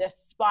caught that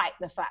despite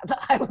the fact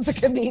that I was a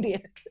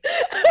comedian.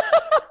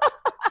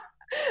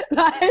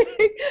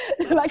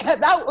 like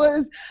that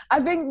was, I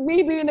think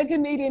me being a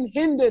comedian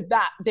hindered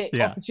that dick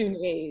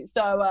opportunity.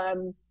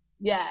 So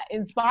yeah,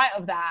 in spite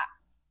of that,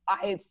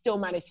 I still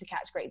managed to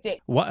catch great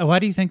dick. Why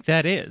do you think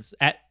that is?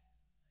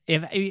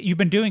 If you've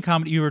been doing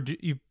comedy,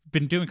 you've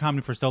been doing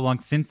comedy for so long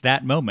since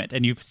that moment,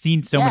 and you've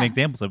seen so many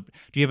examples of.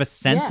 Do you have a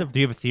sense of? Do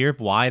you have a theory of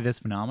why this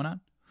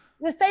phenomenon?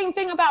 The same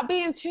thing about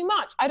being too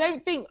much. I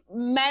don't think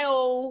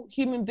male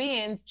human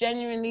beings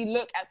genuinely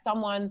look at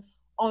someone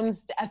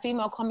a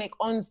female comic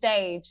on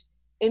stage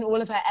in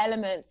all of her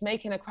elements,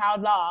 making a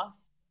crowd laugh,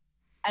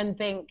 and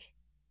think,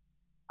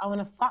 I want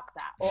to fuck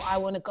that, or I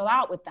want to go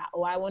out with that,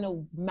 or I want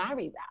to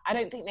marry that. I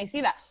don't think they see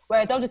that.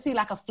 Whereas they'll just see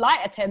like a flight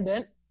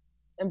attendant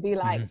and be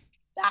like,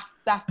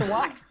 that's the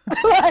wife.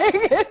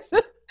 Like,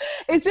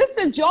 it's just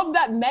a job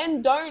that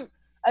men don't,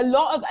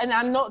 and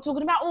I'm not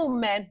talking about all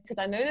men, because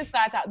I know there's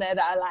guys out there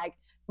that are like,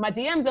 my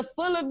DMs are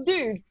full of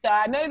dudes, so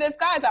I know there's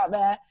guys out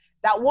there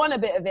that want a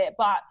bit of it,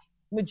 but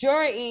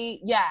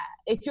majority,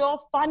 if you're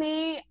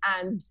funny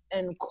and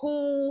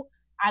cool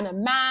and a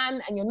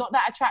man and you're not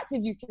that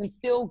attractive, you can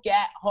still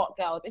get hot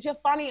girls. If you're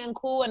funny and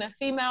cool and a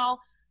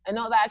female and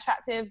not that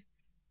attractive,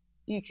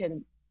 you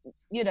can,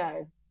 you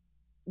might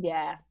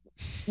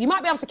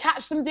be able to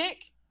catch some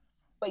dick,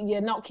 but you're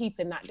not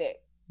keeping that dick.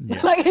 Yeah.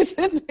 Like, it's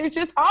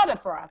just harder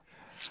for us.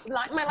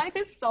 Like, my life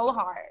is so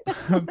hard.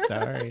 I'm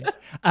sorry.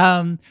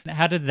 How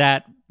did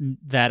that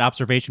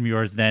observation of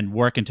yours then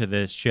work into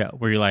this show,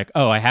 where you're like,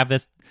 oh, I have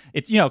this?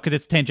 It's, because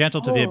it's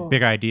tangential to the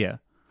big idea.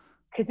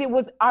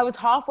 Because I was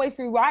halfway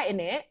through writing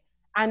it,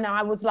 and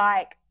I was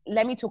like,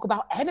 let me talk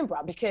about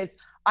Edinburgh, because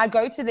I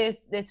go to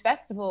this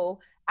festival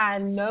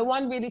and no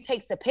one really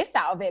takes the piss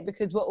out of it,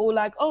 because we're all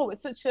like, oh,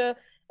 it's such a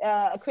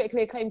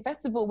critically acclaimed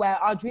festival where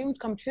our dreams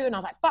come true. And I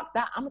was like, fuck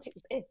that, I'm gonna take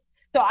the piss.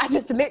 So I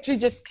just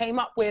literally came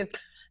up with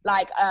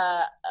like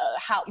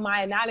how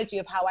my analogy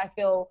of how I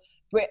feel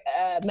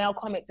male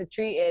comics are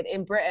treated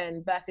in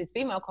Britain versus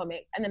female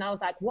comics. And then I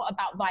was like, what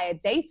about via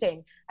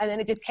dating? And then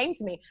it just came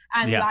to me.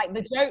 And like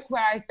the joke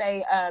where I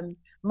say,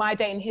 my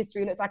dating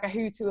history looks like a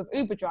who's who of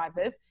Uber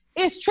drivers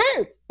is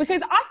true,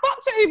 because I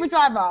fucked an Uber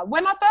driver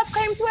when I first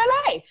came to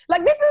LA.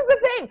 Like, this is the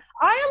thing.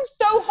 I am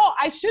so hot.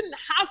 I shouldn't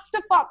have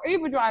to fuck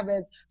Uber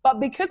drivers. But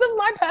because of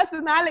my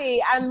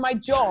personality and my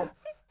job,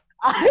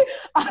 I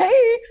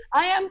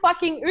am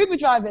fucking Uber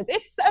drivers.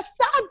 It's a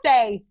sad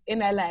day in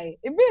LA.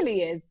 It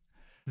really is.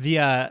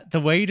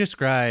 The way you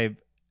describe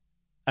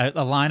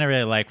a line I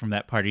really like from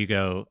that part, you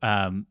go,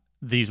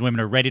 these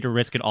women are ready to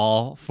risk it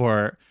all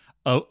for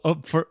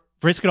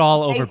risk it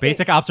all over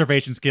basic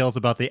observation skills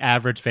about the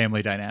average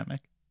family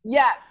dynamic.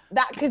 Yeah,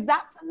 because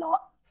that's a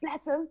lot.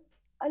 Bless them.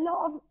 A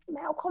lot of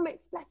male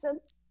comics, bless them.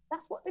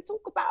 That's what they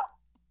talk about.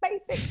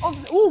 Basic.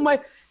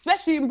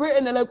 Especially in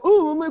Britain, they're like,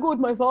 oh my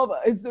God, my father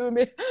he's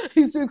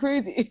so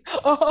crazy.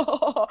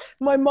 Oh,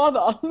 my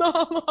mother,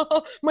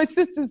 my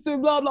sister's so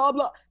blah, blah,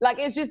 blah. Like,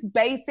 it's just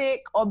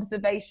basic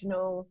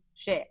observational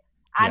shit.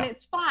 And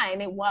it's fine,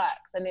 it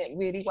works, and it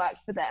really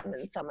works for them.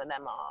 And some of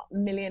them are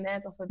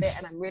millionaires off of it,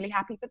 and I'm really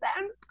happy for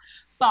them.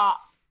 But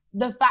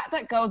the fact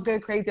that girls go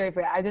crazy over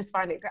it, I just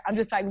find it, I'm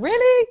just like,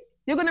 really?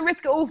 You're going to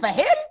risk it all for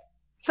him?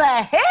 For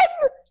him?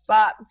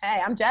 But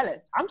hey, I'm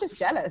jealous. I'm just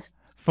jealous.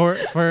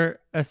 For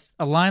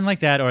a line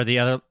like that, or the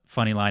other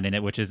funny line in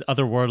it, which is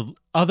otherworldly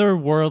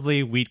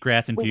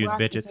wheatgrass infused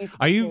bitches.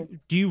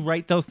 Do you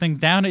write those things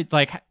down? It's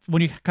like,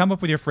 when you come up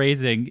with your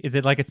phrasing, is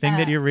it like a thing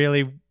that you're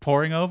really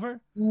poring over?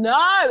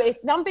 No,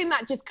 it's something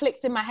that just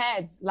clicks in my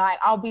head. Like,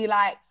 I'll be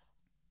like,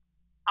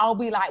 I'll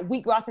be like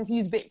wheatgrass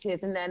infused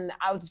bitches, and then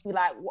I'll just be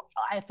like,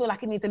 I feel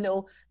like it needs a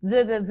little z.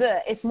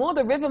 It's more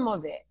the rhythm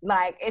of it.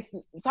 Like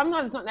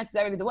sometimes it's not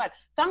necessarily the word.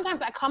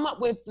 Sometimes I come up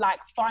with like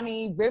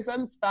funny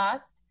rhythms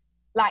first.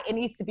 Like it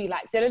needs to be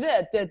like da da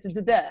da da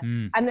da da,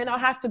 and then I'll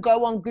have to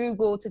go on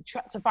Google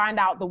to find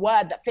out the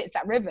word that fits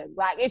that rhythm.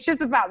 Like it's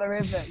just about the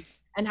rhythm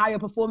and how you're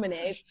performing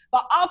it is.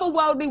 But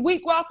otherworldly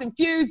wheatgrass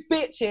infused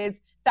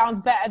bitches sounds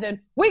better than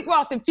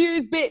wheatgrass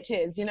infused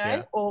bitches, you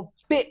know, or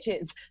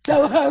bitches.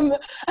 So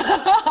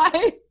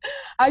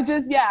I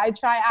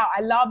try it out.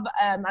 I love.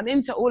 I'm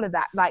into all of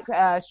that, like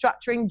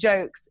structuring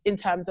jokes in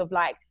terms of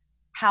like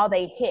how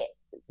they hit,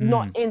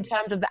 not in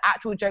terms of the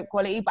actual joke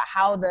quality, but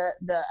how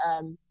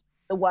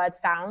the word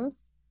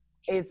sounds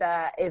is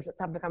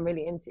something I'm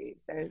really into.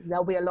 So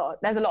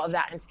there's a lot of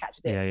that in To Catch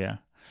a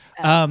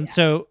Dick.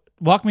 So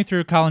walk me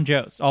through Colin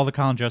Jost, all the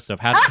Colin Jost stuff.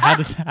 How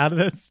did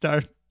that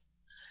start?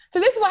 So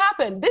this is what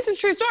happened. This is a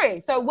true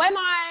story. So when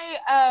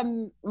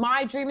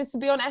my dream is to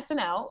be on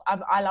SNL.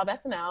 I love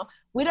SNL.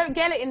 We don't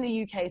get it in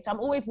the UK, so I'm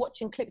always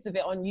watching clips of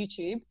it on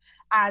YouTube.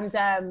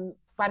 And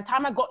by the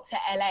time I got to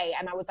LA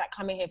and I was like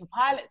coming here for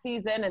pilot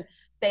season and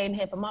staying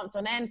here for months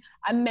on end,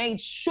 I made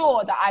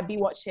sure that I'd be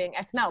watching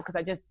SNL because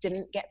I just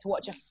didn't get to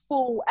watch a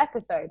full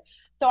episode.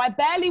 So I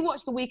barely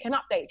watched the weekend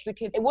updates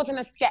because it wasn't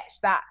a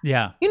sketch that,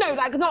 you know,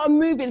 like it's not a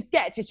moving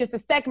sketch, it's just a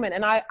segment.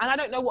 And I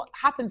don't know what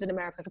happens in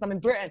America because I'm in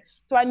Britain.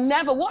 So I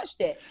never watched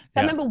it.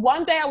 So I remember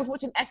one day I was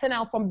watching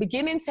SNL from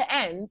beginning to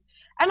end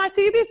and I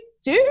see this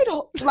dude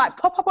like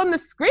pop up on the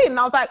screen and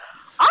I was like,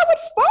 I would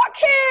fuck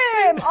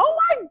him. Oh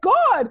my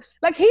God.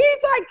 Like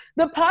he's like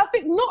the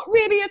perfect, not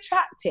really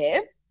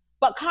attractive,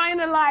 but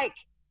kind of like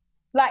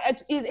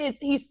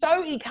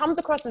he comes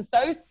across as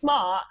so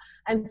smart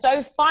and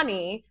so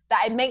funny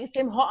that it makes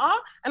him hotter.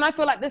 And I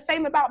feel like the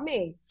same about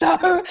me. So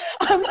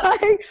I'm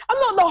like, I'm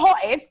not the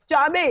hottest, do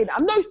you know what I mean?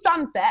 I'm no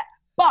Sunset,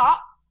 but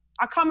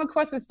I come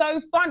across as so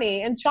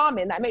funny and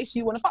charming that makes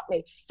you want to fuck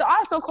me. So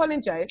I saw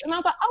Colin Jost and I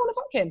was like, I want to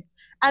fuck him.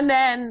 And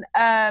then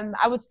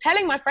I was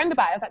telling my friend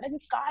about it. I was like, there's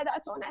this guy that I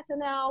saw on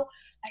SNL.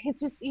 Like,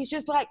 he's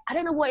just like, I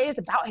don't know what it is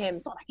about him.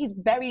 It's not like he's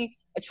very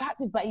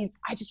attractive, but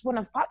I just want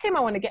to fuck him.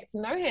 I want to get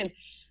to know him.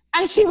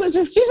 And she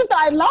just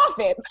started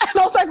laughing. And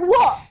I was like,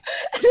 what?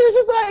 And she was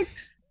just like,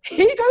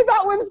 he goes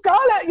out with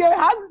Scarlett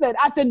Johansson.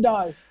 I said,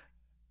 no.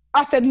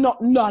 I said, no.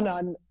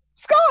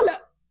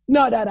 Scarlett.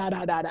 No. And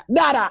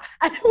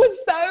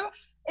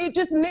it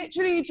just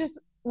literally just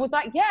was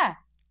like, yeah,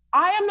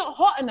 I am not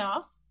hot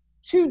enough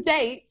to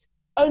date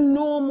a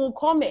normal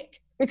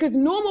comic because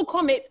normal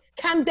comics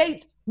can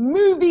date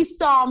movie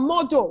star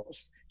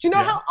models. Do you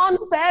know how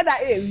unfair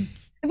that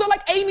is? It's not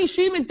like Amy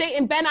Schumer's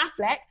dating Ben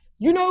Affleck.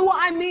 You know what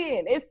I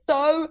mean? It's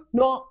so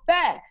not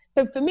fair.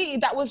 So for me,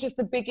 that was just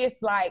the biggest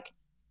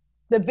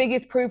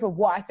proof of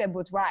what I said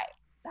was right,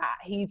 that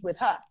he's with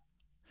her.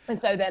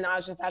 And so then I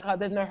was just like, oh,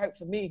 there's no hope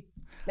for me.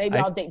 Maybe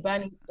I'll date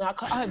Bernie. I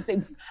was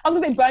going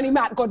to say Bernie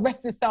Mac, God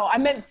rest his soul. I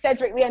meant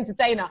Cedric the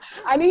Entertainer.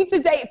 I need to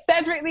date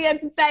Cedric the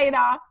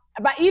Entertainer.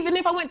 But even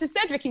if I went to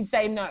Cedric, he'd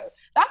say no.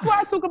 That's why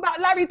I talk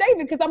about Larry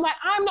David, because I'm like,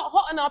 I'm not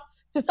hot enough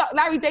to suck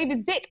Larry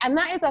David's dick. And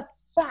that is a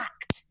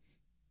fact.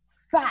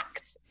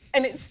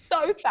 And it's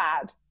so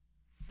sad.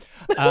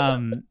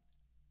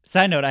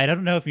 Side note, I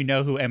don't know if you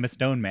know who Emma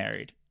Stone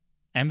married.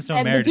 Emma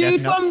Stone married the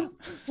dude from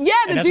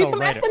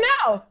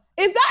SNL.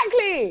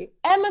 Exactly.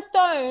 Emma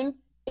Stone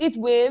is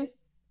with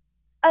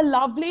a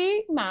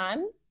lovely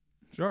man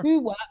who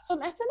works on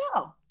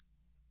SNL.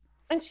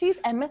 And she's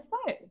Emma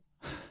Stone.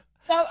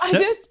 So I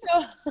just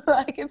feel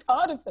like it's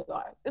harder for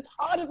guys. It's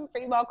harder for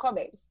female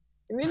comics.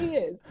 It really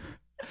is.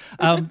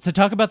 So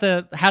talk about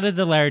how did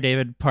the Larry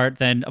David part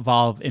then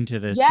evolve into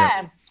this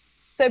joke?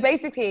 So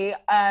basically,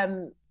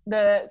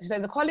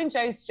 the Colin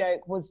Jost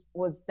joke was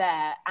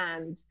there,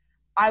 and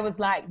I was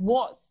like,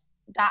 what's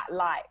that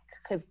like?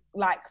 Because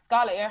like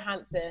Scarlett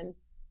Johansson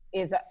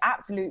is an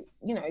absolute,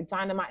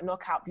 dynamite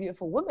knockout,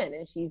 beautiful woman,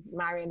 and she's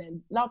marrying a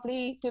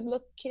lovely,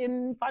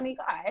 good-looking, funny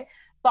guy.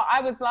 But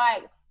I was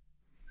like,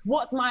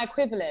 what's my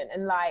equivalent?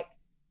 And like,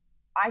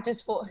 I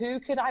just thought, who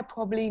could I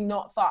probably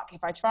not fuck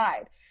if I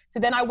tried? So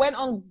then I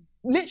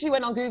literally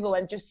went on Google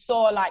and just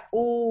saw like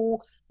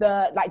all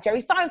the, like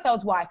Jerry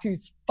Seinfeld's wife,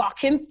 who's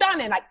fucking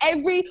stunning. Like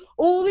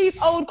all these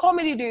old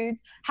comedy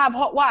dudes have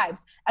hot wives.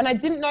 And I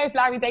didn't know if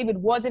Larry David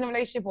was in a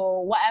relationship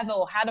or whatever,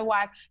 or had a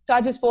wife. So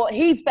I just thought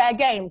he's fair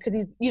game because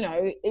he's,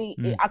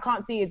 I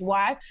can't see his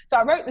wife. So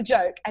I wrote the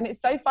joke, and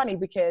it's so funny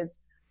because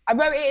I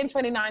wrote it in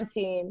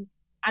 2019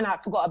 and I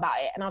forgot about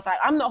it. And I was like,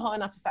 I'm not hot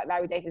enough to suck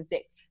Larry David's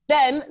dick.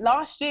 Then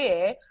last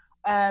year,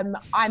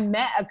 I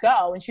met a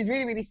girl and she's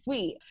really, really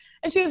sweet.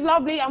 And she was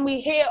lovely and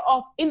we hit it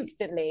off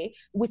instantly.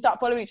 We start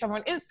following each other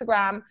on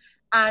Instagram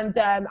and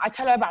I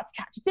tell her about To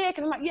Catch a Dick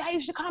and I'm like, yeah, you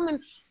should come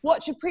and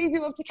watch a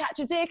preview of To Catch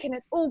a Dick and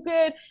it's all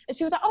good. And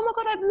she was like, oh my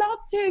God, I'd love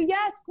to.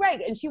 Yes,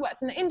 great. And she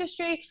works in the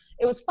industry.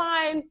 It was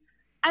fine.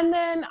 And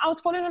then I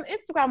was following her on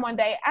Instagram one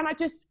day and I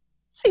just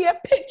see a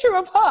picture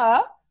of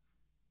her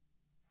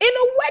in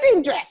a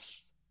wedding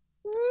dress,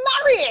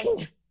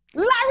 marrying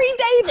Larry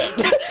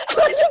David. And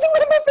I just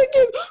remember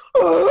thinking,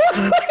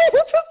 it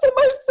was just the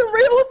most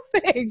surreal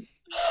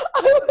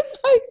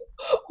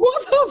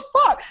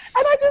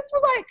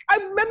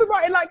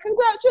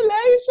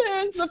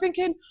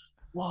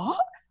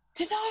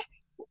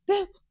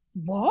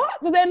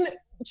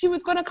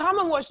going to come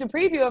and watch the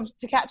preview of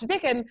To Catch a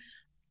Dick. And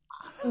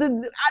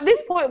at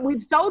this point,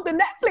 we've sold the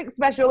Netflix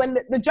special and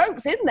the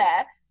joke's in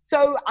there.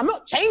 So I'm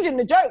not changing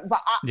the joke, but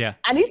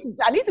I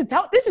need to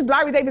tell, this is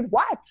Larry David's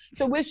wife.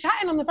 So we're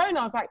chatting on the phone. And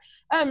I was like,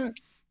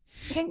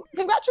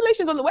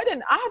 congratulations on the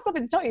wedding. I have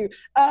something to tell you.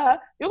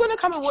 You're going to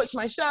come and watch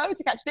my show,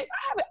 To Catch a Dick.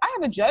 I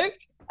have a joke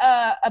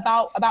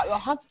about your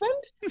husband.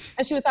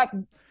 And she was like,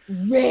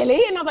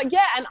 really? And I was like,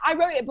 yeah. And I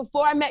wrote it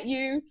before I met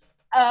you.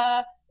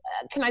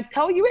 Can I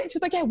tell you it? She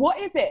was like, yeah, what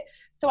is it?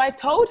 So I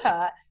told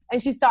her,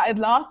 and she started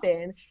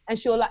laughing. And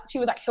she was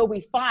like, he'll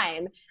be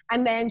fine.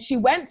 And then she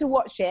went to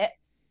watch it.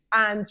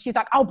 And she's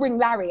like, I'll bring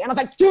Larry. And I was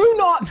like, do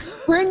not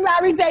bring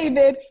Larry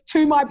David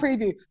to my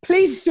preview.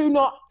 Please do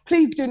not.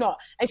 Please do not.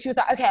 And she was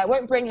like, okay, I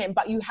won't bring him,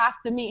 but you have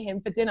to meet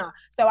him for dinner.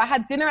 So I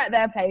had dinner at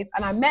their place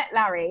and I met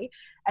Larry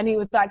and he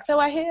was like, so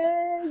I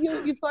hear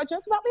you've got a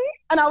joke about me?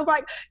 And I was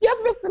like,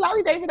 yes, Mr.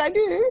 Larry David, I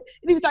do.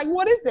 And he was like,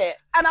 what is it?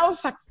 And I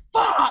was like,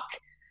 fuck,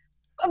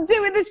 I'm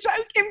doing this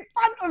joke in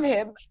front of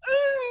him.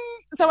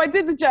 So I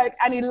did the joke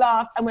and he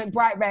laughed and went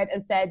bright red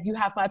and said, you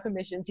have my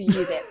permission to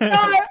use it.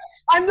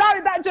 And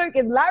Larry, that joke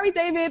is Larry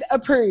David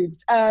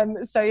approved.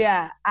 So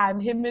yeah,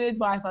 and him and his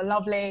wife are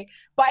lovely.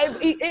 But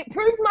it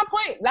proves my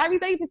point. Larry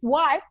David's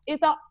wife is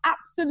an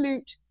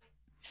absolute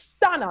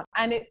stunner.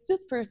 And it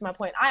just proves my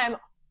point. I am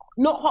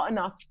not hot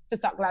enough to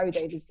suck Larry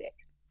David's dick.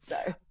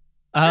 So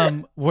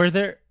were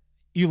there,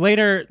 you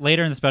later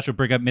in the special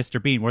bring up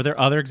Mr. Bean. Were there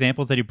other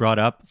examples that you brought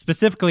up?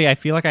 Specifically, I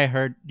feel like I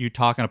heard you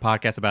talk on a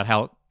podcast about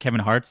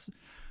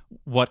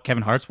what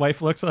Kevin Hart's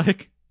wife looks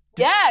like.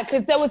 Yeah,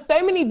 because there were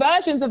so many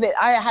versions of it.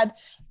 I had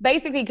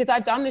basically, because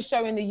I've done the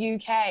show in the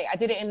UK, I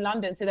did it in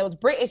London. So there was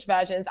British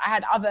versions. I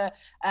had other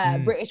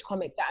British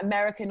comics that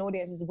American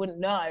audiences wouldn't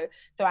know.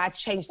 So I had to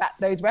change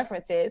those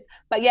references.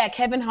 But yeah,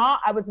 Kevin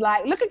Hart, I was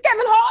like, look at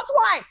Kevin Hart's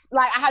wife.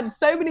 Like I had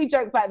so many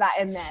jokes like that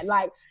in there.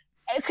 Like,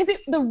 because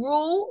the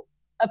rule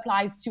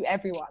applies to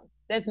everyone.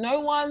 There's no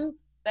one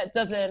that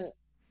doesn't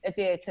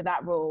adhere to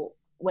that rule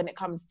when it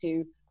comes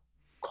to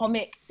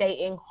comic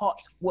dating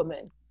hot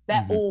women.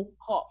 They're all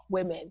hot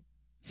women.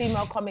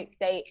 Female comics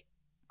date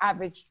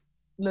average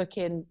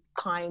looking,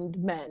 kind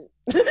men.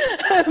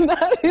 And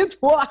that is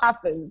what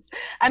happens.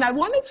 And I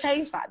want to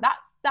change that.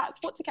 That's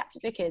what To Catch a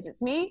Dick is.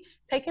 It's me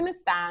taking a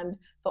stand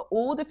for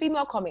all the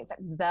female comics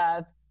that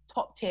deserve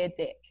top tier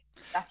dick.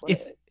 That's what it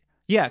is.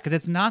 Yeah, because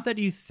it's not that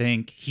you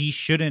think he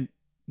shouldn't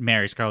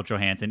marry Scarlett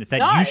Johansson. It's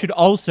that you should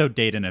also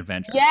date an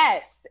Avenger.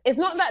 Yes. It's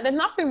not that. There's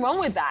nothing wrong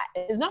with that.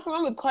 There's nothing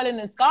wrong with Colin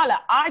and Scarlett.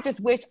 I just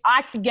wish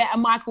I could get a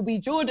Michael B.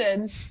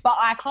 Jordan, but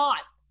I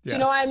can't. Do you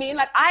know what I mean?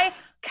 Like, I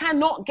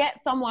cannot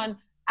get someone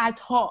as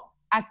hot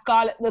as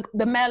Scarlett,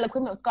 the male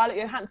equivalent of Scarlett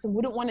Johansson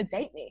wouldn't want to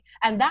date me.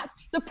 And that's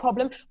the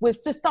problem with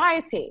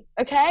society,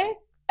 okay?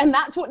 And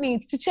that's what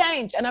needs to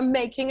change. And I'm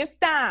making a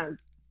stand.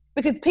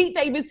 Because Pete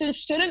Davidson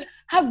shouldn't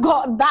have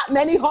got that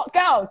many hot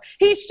girls.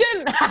 He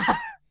shouldn't have.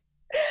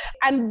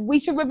 And we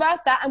should reverse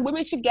that, and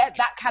women should get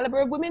that caliber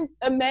of women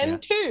and men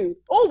too.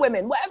 All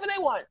women, whatever they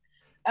want.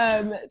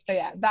 So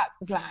yeah, that's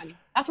the plan.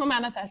 That's my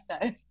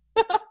manifesto.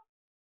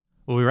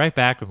 We'll be right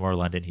back with more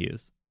London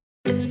Hughes.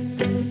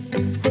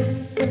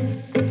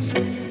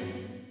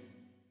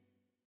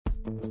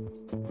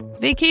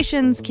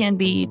 Vacations can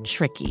be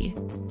tricky.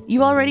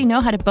 You already know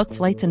how to book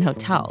flights and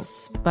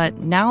hotels, but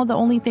now the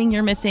only thing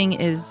you're missing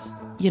is,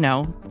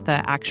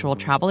 the actual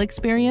travel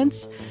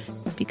experience.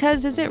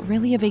 Because is it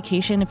really a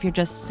vacation if you're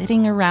just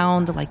sitting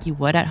around like you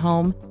would at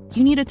home?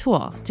 You need a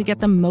tool to get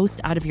the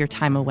most out of your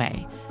time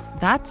away.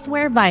 That's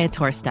where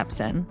Viator steps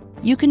in.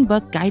 You can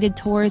book guided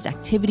tours,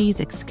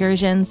 activities,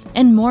 excursions,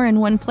 and more in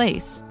one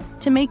place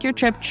to make your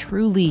trip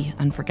truly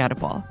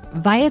unforgettable.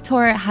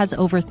 Viator has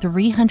over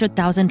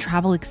 300,000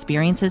 travel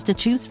experiences to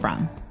choose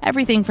from.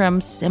 Everything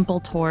from simple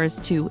tours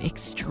to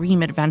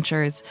extreme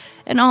adventures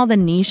and all the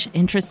niche,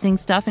 interesting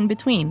stuff in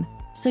between.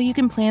 So you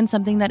can plan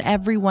something that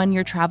everyone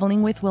you're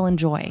traveling with will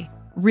enjoy.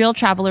 Real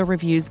traveler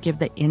reviews give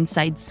the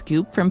inside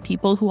scoop from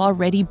people who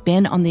already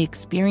been on the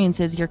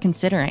experiences you're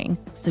considering,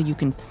 so you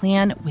can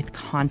plan with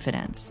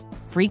confidence.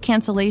 Free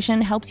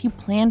cancellation helps you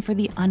plan for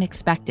the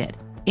unexpected.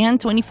 And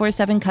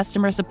 24/7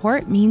 customer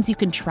support means you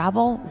can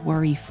travel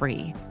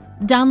worry-free.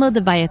 Download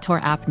the Viator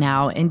app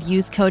now and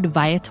use code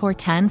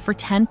Viator10 for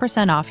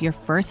 10% off your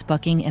first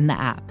booking in the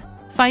app.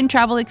 Find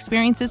travel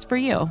experiences for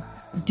you.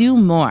 Do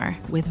more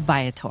with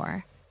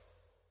Viator.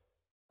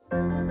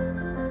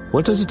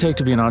 What does it take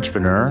to be an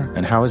entrepreneur,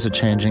 and how is it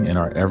changing in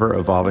our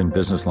ever-evolving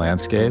business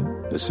landscape?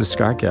 This is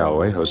Scott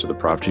Galloway, host of the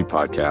Prop G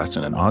podcast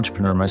and an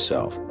entrepreneur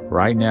myself.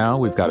 Right now,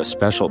 we've got a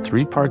special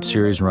 3-part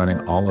series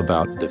running all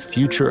about the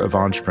future of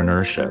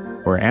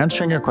entrepreneurship. We're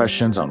answering your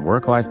questions on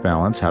work-life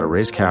balance, how to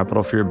raise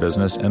capital for your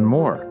business, and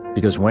more.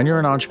 Because when you're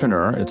an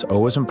entrepreneur, it's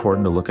always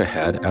important to look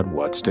ahead at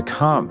what's to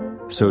come.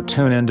 So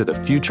tune in to the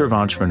Future of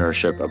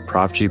Entrepreneurship, a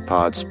Prop G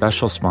pod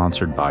special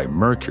sponsored by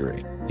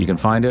Mercury. You can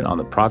find it on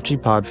the Prop G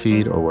Pod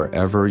feed or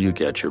wherever you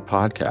get your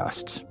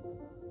podcasts.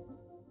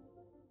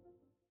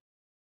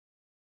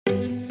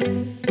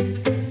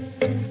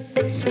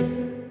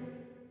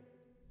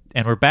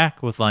 And we're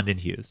back with London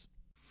Hughes.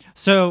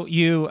 So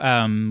you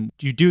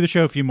do the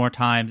show a few more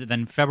times, and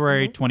then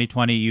February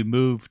 2020 you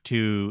moved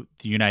to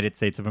the United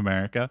States of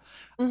America.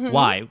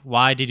 Why?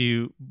 Why did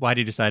you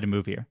decide to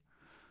move here?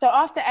 So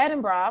after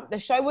Edinburgh, the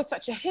show was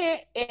such a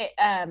hit.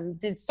 It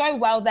did so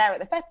well there at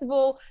the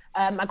festival.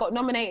 I got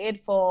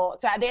nominated so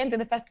at the end of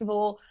the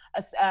festival,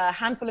 a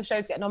handful of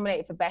shows get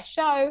nominated for Best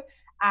Show.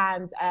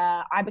 And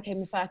I became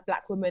the first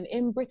Black woman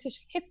in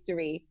British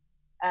history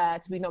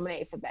to be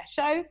nominated for Best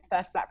Show,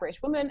 first Black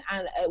British woman.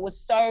 And it was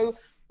so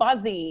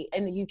buzzy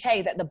in the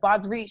UK that the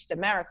buzz reached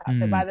America.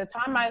 So by the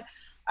time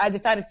I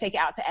decided to take it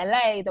out to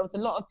LA, there was a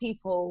lot of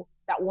people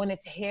that wanted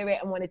to hear it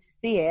and wanted to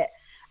see it.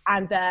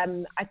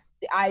 And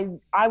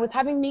I was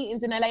having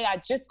meetings in LA.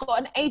 I just got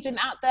an agent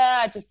out there.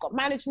 I just got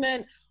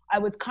management. I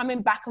was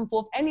coming back and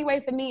forth anyway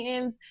for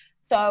meetings.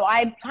 So I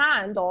had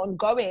planned on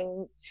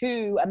going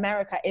to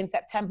America in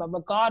September,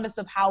 regardless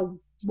of how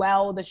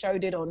well the show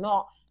did or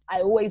not. I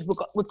always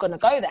was going to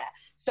go there.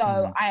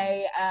 So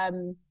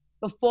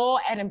before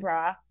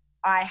Edinburgh,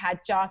 I had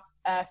just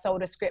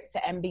sold a script to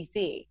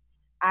NBC.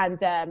 And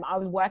I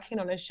was working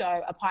on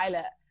a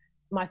pilot,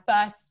 my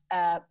first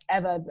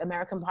ever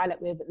American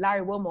pilot with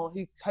Larry Wilmore,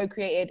 who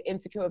co-created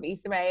Insecure with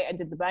Issa Rae and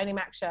did the Bernie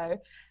Mac show.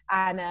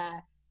 And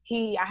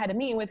I had a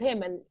meeting with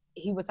him, and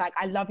he was like,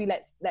 I love you,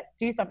 let's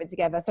do something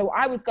together. So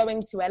I was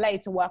going to LA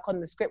to work on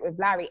the script with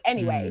Larry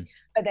anyway,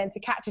 but then To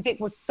Catch a Dick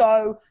was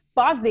so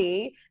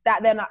buzzy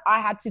that then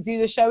I had to do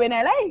the show in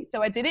LA.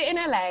 So I did it in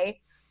LA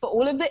for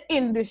all of the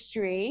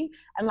industry,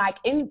 and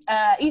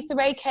Issa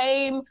Rae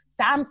came,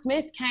 Sam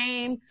Smith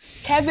came,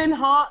 Kevin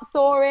Hart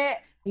saw it.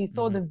 He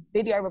saw the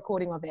video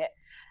recording of it,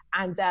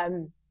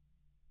 and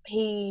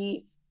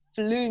he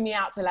flew me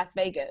out to Las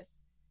Vegas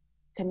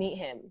to meet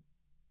him.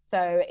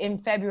 So in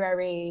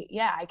February,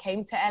 I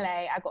came to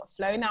LA. I got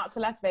flown out to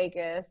Las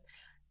Vegas,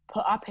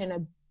 put up in a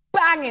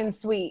banging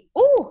suite.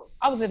 Ooh,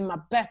 I was living my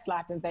best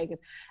life in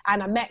Vegas.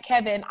 And I met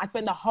Kevin. I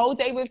spent the whole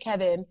day with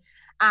Kevin,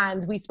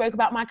 and we spoke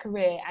about my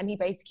career. And he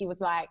basically was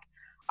like,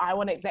 I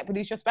want to exec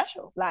produce your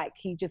special. Like,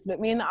 he just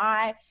looked me in the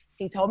eye.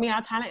 He told me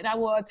how talented I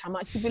was, how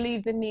much he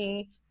believes in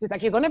me. He was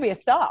like, you're going to be a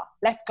star.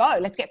 Let's go.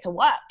 Let's get to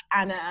work.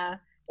 And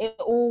it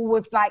all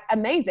was like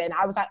amazing.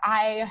 I was like,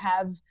 I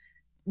have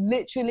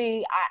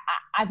literally,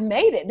 I've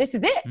made it. This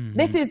is it.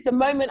 This is the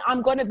moment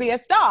I'm going to be a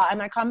star.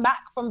 And I come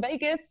back from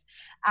Vegas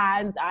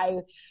and I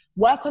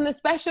work on the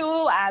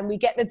special and we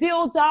get the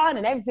deal done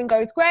and everything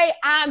goes great.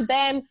 And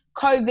then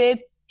COVID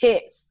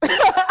hits.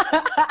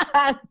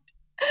 And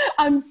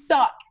I'm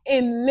stuck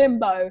in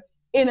limbo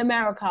in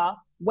America,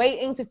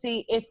 waiting to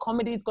see if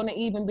comedy is going to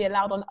even be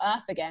allowed on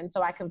Earth again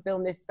so I can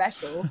film this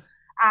special.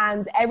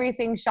 And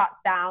everything shuts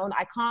down.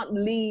 I can't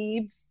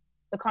leave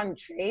the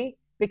country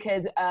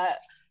because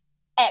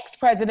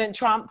ex-President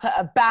Trump put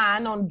a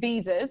ban on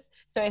visas.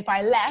 So if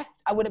I left,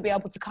 I wouldn't be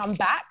able to come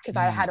back because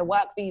I had a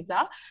work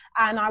visa.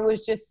 And I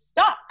was just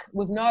stuck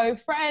with no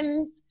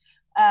friends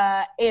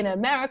in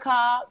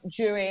America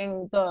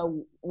during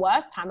the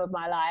worst time of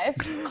my life,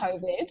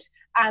 COVID.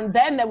 And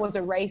then there was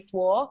a race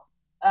war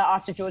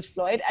after George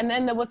Floyd. And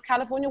then there was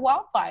California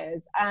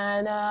wildfires.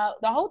 And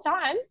the whole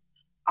time,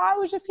 I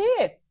was just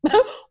here,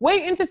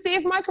 waiting to see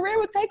if my career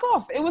would take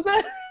off. It was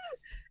a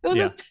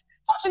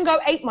touch and go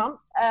 8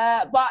 months,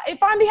 but it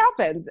finally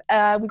happened.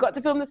 We got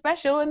to film the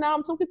special, and now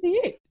I'm talking to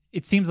you.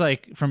 It seems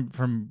like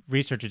from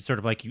research, it's sort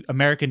of like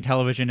American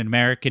television and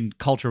American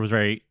culture was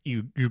very,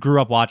 you grew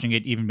up watching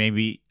it even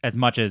maybe as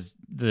much as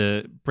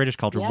the British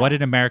culture. Yeah. What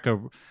did America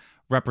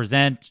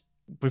represent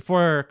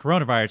before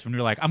coronavirus when you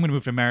were like, I'm going to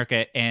move to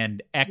America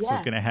and X was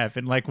going to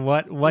happen? Like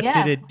what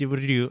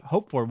did you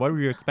hope for? What were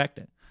you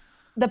expecting?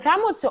 The plan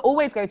was to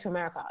always go to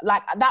America.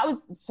 Like that was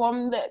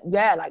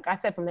like I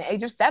said, from the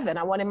age of 7,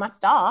 I wanted my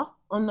star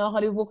on the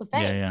Hollywood Walk of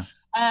Fame. Yeah.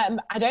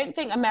 I don't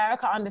think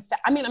America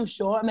understands. I mean, I'm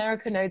sure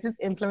America knows its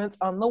influence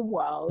on the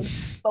world,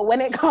 but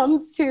when it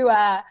comes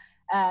to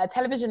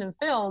television and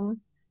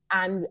film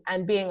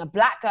and being a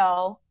Black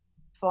girl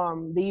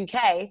from the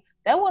UK,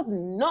 there was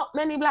not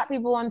many Black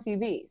people on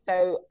TV.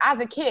 So as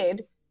a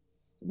kid,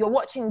 you're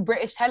watching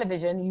British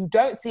television, you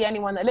don't see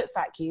anyone that looks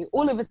like you.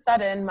 All of a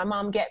sudden, my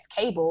mom gets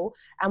cable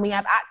and we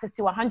have access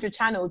to 100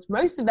 channels.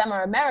 Most of them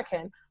are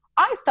American.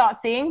 I start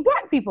seeing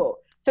Black people.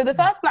 So the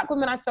first Black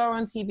woman I saw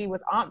on TV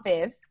was Aunt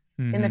Viv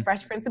in The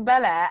Fresh Prince of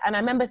Bel-Air. And I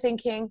remember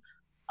thinking,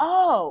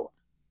 oh,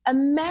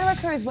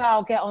 America is where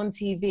I'll get on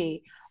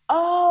TV.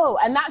 Oh,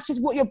 and that's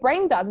just what your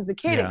brain does as a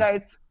kid. Yeah. It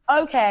goes,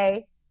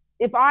 okay,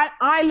 if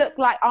I look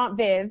like Aunt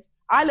Viv,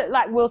 I look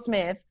like Will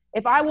Smith.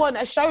 If I want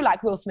a show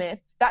like Will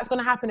Smith, that's going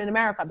to happen in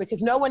America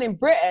because no one in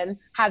Britain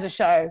has a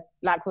show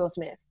like Will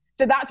Smith.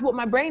 So that's what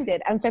my brain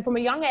did. And so from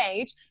a young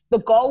age, the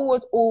goal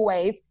was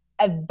always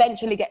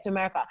eventually get to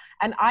America.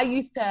 And I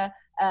used to,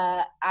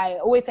 I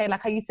always say,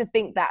 like, I used to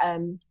think that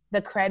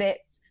the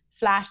credits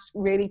flashed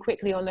really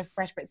quickly on The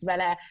Fresh Prince of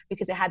Bel-Air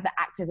because it had the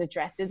actors'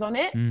 addresses on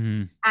it.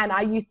 And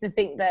I used to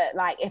think that,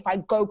 like, if I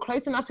go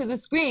close enough to the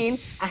screen,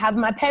 I have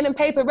my pen and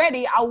paper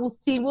ready, I will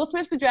see Will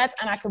Smith's address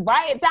and I can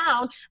write it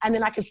down and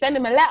then I can send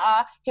him a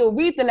letter, he'll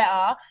read the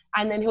letter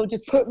and then he'll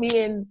just put me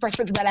in Fresh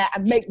Prince of Bel-Air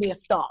and make me a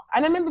star.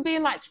 And I remember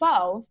being like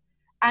 12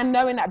 And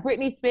knowing that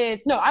Britney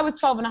Spears, no, I was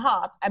 12 and a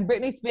half, and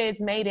Britney Spears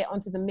made it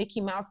onto the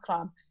Mickey Mouse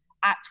Club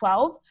at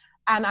 12.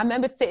 And I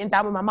remember sitting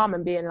down with my mum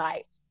and being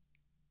like,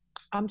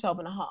 I'm 12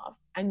 and a half,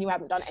 and you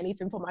haven't done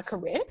anything for my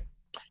career.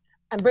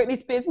 And Britney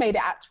Spears made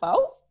it at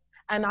 12,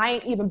 and I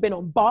ain't even been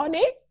on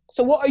Barney.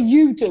 So what are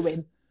you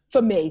doing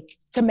for me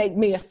to make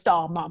me a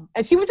star, mum?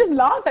 And she would just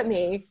laugh at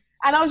me.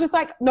 And I was just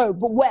like, no,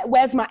 but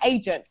where's my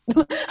agent?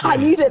 I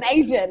need an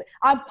agent.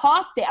 I've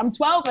passed it. I'm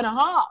 12 and a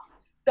half.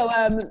 So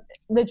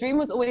the dream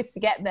was always to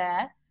get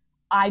there.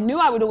 I knew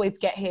I would always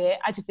get here.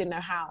 I just didn't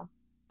know how.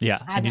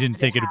 Yeah, and you didn't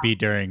think it would be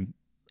during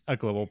a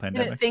global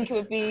pandemic. I didn't think it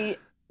would be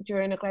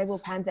during a global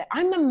pandemic.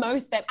 I'm the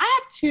most famous. I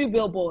have two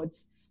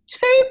billboards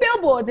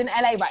in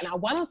LA right now.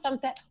 One on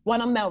Sunset,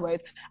 one on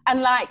Melrose.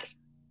 And like,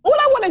 all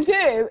I want to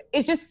do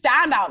is just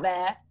stand out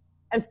there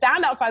and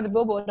stand outside the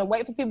billboard and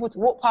wait for people to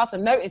walk past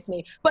and notice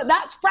me. But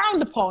that's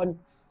frowned upon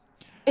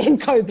in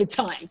COVID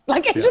times.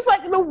 Like, it's just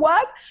like the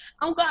worst.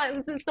 Oh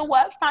God, it's the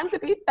worst time to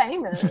be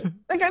famous.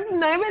 Because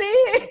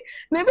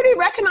nobody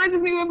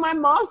recognizes me with my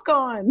mask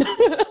on.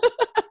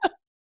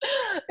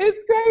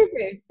 It's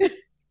crazy.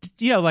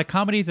 You know, like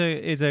comedy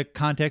is a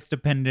context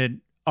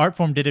dependent art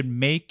form. Did it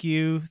make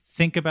you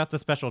think about the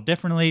special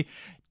differently?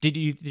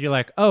 You're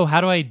like, oh,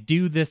 how do I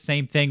do this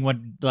same thing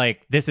when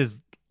like this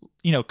is,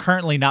 you know,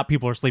 currently not,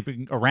 people are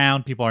sleeping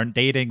around, people aren't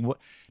dating.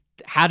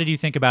 How did you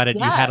think about it?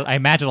 Yeah. You had, I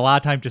imagine, a lot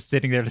of time just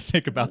sitting there to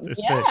think about this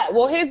thing.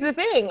 Well, here's the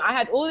thing. I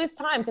had all this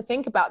time to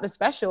think about the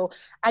special.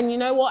 And you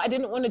know what? I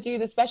didn't want to do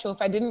the special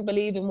if I didn't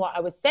believe in what I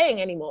was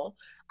saying anymore.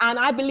 And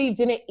I believed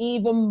in it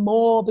even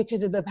more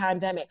because of the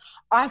pandemic.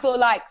 I feel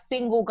like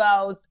single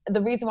girls,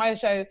 the reason why the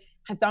show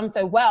has done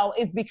so well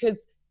is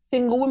because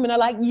single women are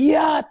like,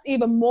 yes,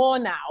 even more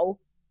now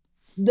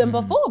than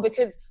before,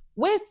 because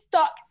we're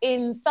stuck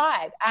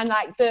inside. And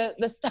like the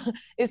stuff,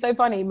 it's so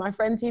funny. My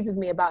friend teases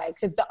me about it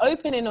because the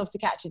opening of To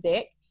Catch a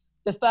Dick,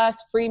 the first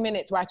 3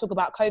 minutes where I talk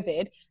about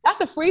COVID,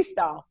 that's a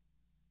freestyle.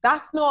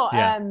 That's not,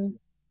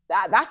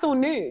 that's all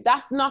new.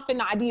 That's nothing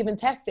that I'd even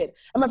tested.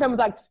 And my friend was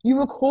like, you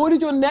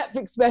recorded your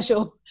Netflix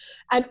special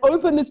and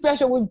opened the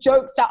special with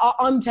jokes that are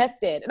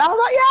untested. And I was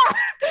like,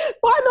 yeah,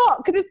 why not?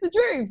 Because it's the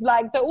truth.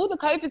 Like, so all the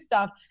COVID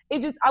stuff,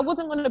 I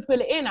wasn't going to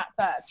pull it in at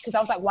first because I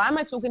was like, why am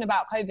I talking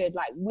about COVID?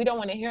 Like, we don't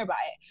want to hear about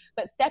it.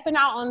 But stepping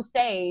out on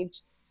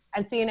stage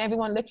and seeing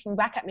everyone looking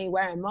back at me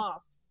wearing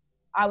masks,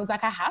 I was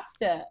like, I have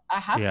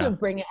to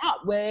bring it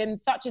up. We're in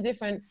such a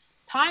different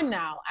time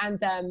now.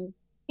 And,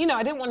 you know,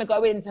 I didn't want to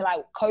go into like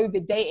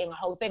COVID dating, the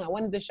whole thing. I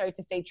wanted the show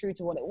to stay true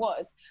to what it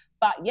was.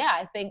 But yeah,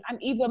 I think I'm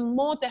even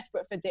more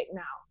desperate for dick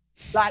now.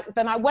 Like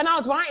when I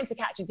was writing To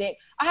Catch a Dick,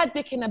 I had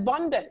dick in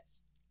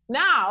abundance.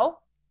 Now,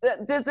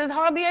 there's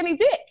hardly any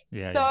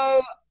dick.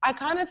 So I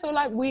kind of feel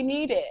like we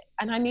need it.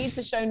 And I need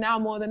the show now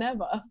more than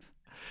ever.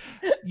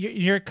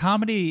 Your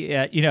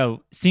comedy, you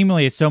know,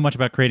 seemingly is so much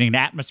about creating an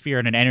atmosphere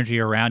and an energy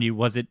around you.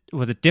 Was it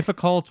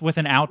difficult with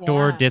an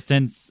outdoor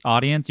distance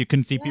audience? You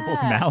couldn't see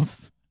people's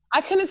mouths? I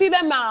couldn't see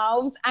their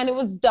mouths, and it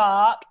was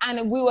dark,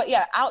 and we were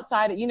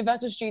outside at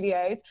Universal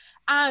Studios,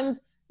 and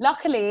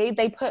luckily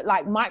they put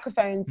like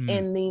microphones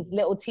in these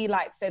little tea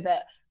lights so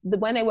that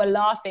when they were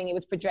laughing, it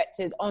was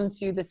projected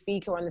onto the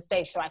speaker on the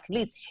stage, so I could at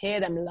least hear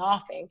them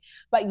laughing.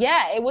 But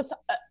yeah, it was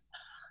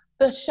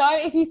the show.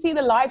 If you see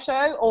the live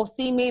show or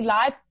see me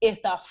live,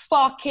 it's a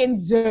fucking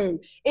zoo.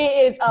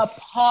 It is a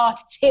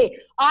party.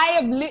 I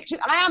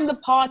am the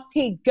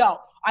party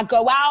girl. I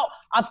go out,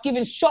 I've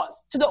given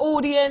shots to the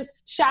audience,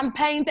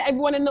 champagne to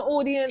everyone in the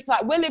audience.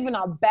 Like, we're living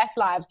our best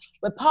lives.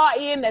 We're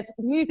partying, there's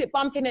music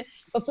bumping it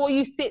before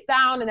you sit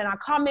down, and then I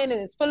come in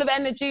and it's full of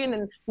energy, and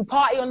then we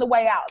party on the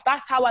way out.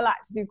 That's how I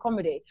like to do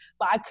comedy.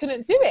 But I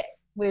couldn't do it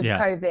with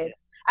COVID.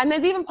 And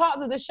there's even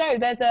parts of the show,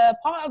 there's a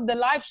part of the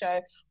live show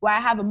where I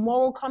have a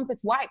moral compass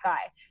white guy.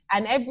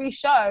 And every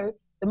show,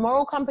 the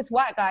moral compass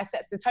white guy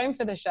sets the tone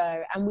for the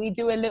show, and we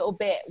do a little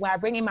bit where I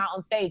bring him out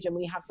on stage and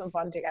we have some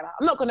fun together.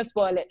 I'm not going to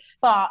spoil it,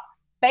 but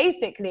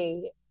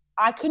basically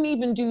I couldn't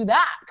even do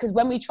that because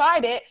when we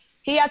tried it,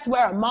 he had to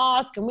wear a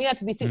mask and we had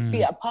to be 6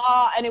 feet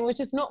apart, and it was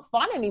just not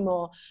fun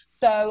anymore.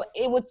 So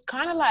it was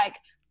kind of like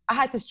I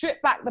had to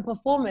strip back the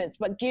performance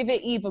but give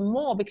it even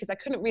more because I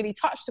couldn't really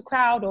touch the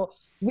crowd or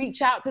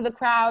reach out to the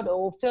crowd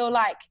or feel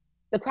like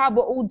the crowd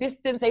were all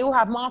distant. They all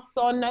had masks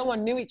on. No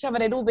one knew each other.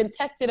 They'd all been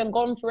tested and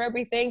gone through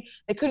everything.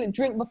 They couldn't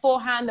drink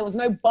beforehand. There was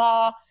no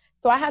bar.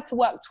 So I had to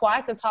work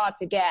twice as hard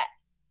to get,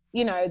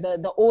 you know,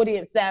 the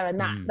audience there and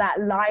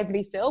that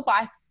lively feel. But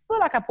I feel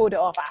like I pulled it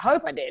off. I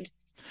hope I did.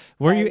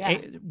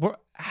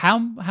 How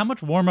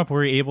much warm up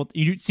were you able to,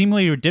 you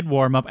seemingly did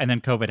warm up and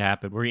then COVID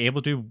happened. Were you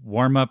able to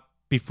warm up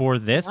before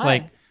this?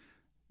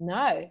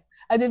 No.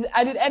 I did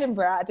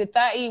Edinburgh. I did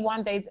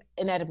 31 days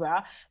in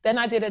Edinburgh. Then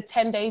I did a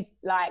 10-day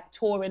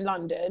tour in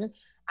London,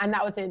 and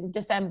that was in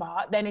December.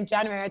 Then in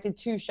January I did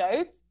 2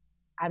 shows,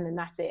 and then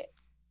that's it.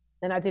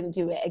 Then I didn't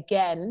do it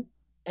again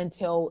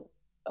until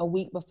a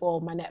week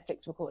before my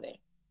Netflix recording.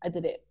 I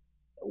did it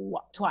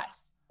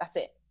twice. That's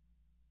it.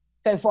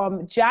 So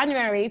from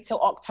January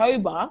till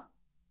October,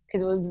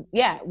 because it was,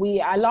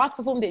 I last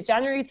performed it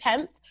January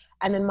 10th,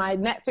 and then my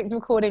Netflix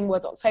recording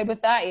was October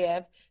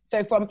 30th.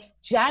 So from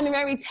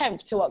January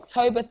 10th to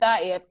October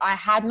 30th, I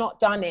had not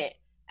done it.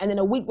 And then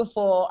a week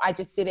before, I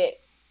just did it,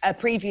 a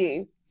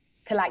preview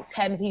to like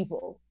 10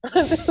 people.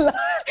 So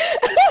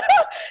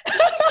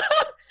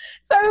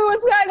it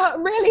was like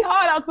really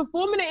hard. I was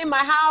performing it in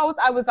my house.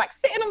 I was like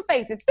sitting on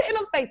faces.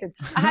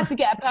 I had to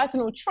get a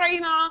personal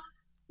trainer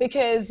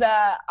because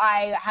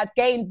I had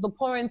gained the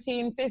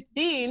quarantine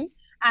 15,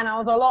 and I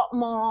was there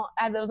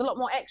was a lot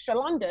more extra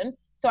London.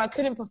 So I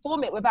couldn't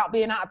perform it without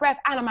being out of breath,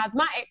 and I'm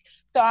asthmatic.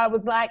 So I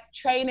was like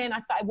training.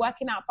 I started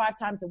working out 5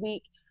 times a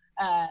week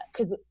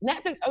because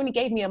Netflix only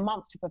gave me a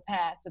month to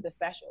prepare for the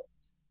special.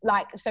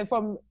 Like, so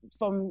from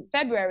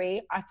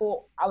February, I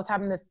thought I was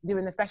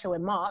doing the special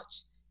in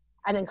March,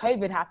 and then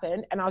COVID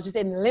happened, and I was just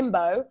in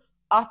limbo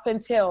up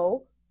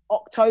until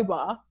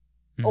October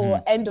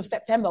or end of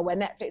September, where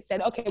Netflix said,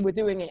 okay, we're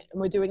doing it,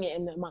 and we're doing it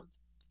in a month.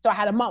 So I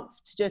had a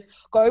month to just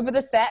go over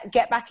the set,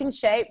 get back in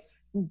shape,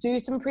 do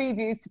some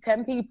previews to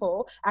 10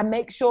 people, and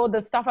make sure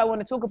the stuff I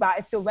want to talk about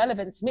is still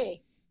relevant to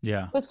me.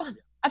 Yeah. It was fun.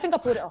 I think I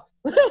pulled it off.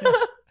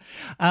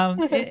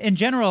 In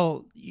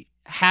general,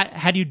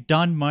 had you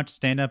done much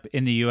stand-up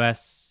in the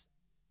US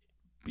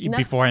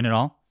beforehand at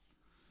all?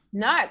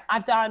 No,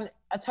 I've done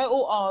a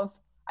total of,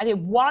 I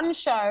did one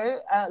show,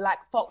 like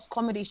Fox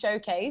Comedy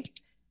Showcase.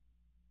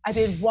 I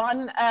did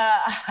one,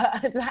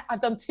 I've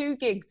done 2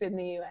 gigs in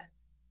the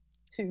US.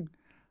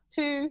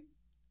 Two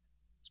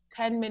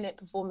 10-minute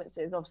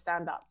performances of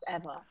stand-up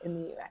ever in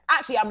the US.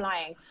 Actually, I'm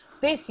lying.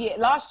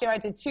 Last year I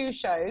did 2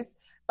 shows,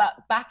 but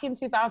back in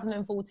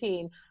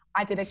 2014,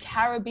 I did a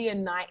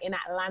Caribbean night in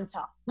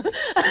Atlanta.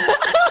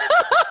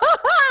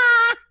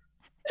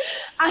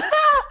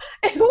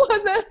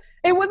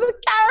 It was a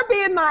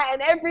Caribbean night,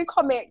 and every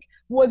comic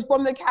was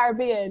from the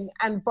Caribbean,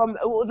 and it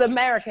was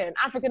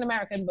African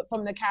American, but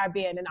from the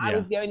Caribbean. And I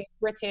was the only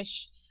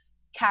British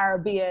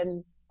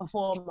Caribbean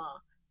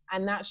performer.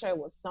 And that show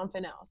was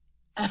something else.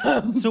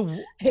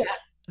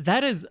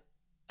 That is,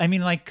 I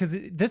mean, like, because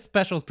this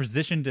special is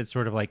positioned as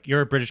sort of like,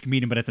 you're a British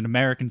comedian, but it's an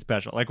American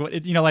special. Like,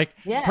 what, you know, like,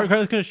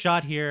 Carlos could have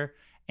shot here.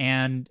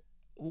 And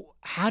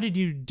how did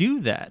you do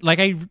that? Like,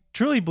 I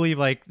truly believe,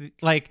 like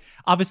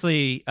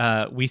obviously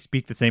we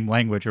speak the same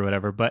language or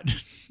whatever, but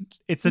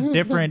it's a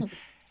different,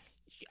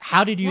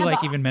 how did you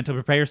even mentally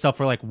prepare yourself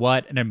for like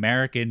what an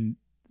American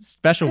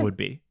special would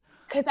be?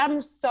 Because I'm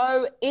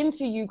so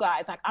into you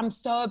guys. Like, I'm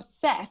so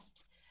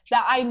obsessed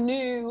that I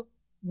knew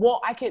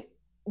what I could,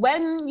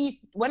 when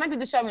I did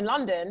the show in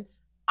London,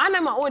 I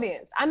know my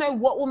audience. I know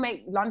what will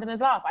make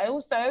Londoners laugh. I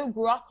also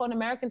grew up on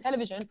American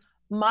television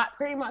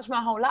pretty much my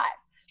whole life.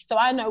 So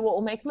I know what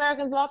will make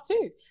Americans laugh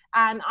too.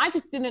 And I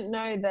just didn't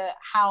know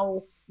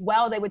how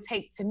well they would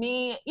take to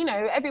me. You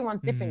know,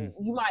 everyone's different.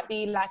 You might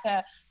be like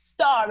a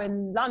star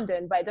in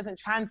London, but it doesn't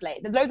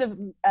translate. There's loads of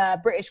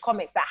British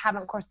comics that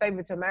haven't crossed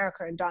over to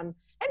America and done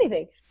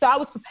anything. So I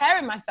was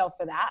preparing myself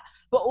for that.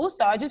 But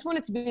also I just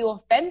wanted to be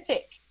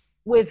authentic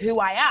with who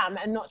I am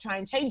and not try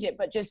and change it,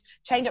 but just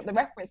change up the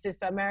references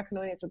so American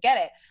audience will get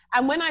it.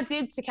 And when I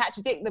did To Catch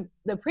a Dick,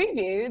 the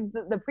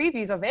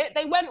previews of it,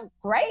 they went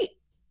great.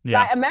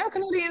 Yeah. Like,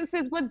 American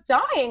audiences were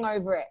dying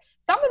over it.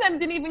 Some of them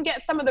didn't even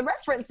get some of the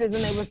references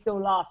and they were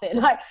still laughing.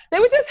 Like, they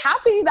were just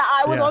happy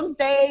that I was on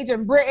stage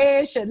and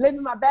British and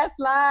living my best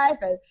life.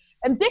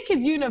 And Dick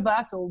is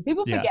universal.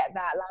 People forget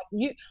that.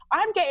 Like,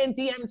 I'm getting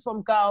DMs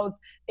from girls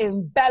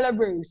in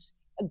Belarus,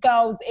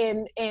 girls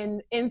in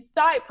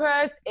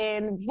Cyprus,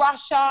 in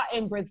Russia,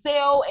 in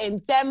Brazil, in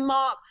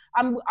Denmark.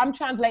 I'm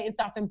translating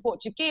stuff in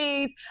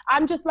Portuguese.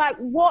 I'm just like,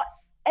 what?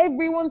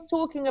 Everyone's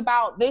talking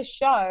about this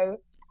show,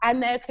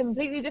 and they're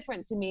completely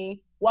different to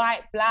me.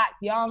 White, black,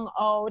 young,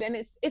 old, and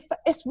it's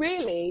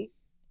really,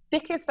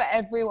 Dick is for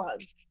everyone.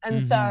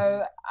 And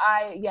so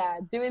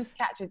doing To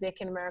Catch a Dick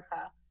in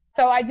America.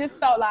 So I just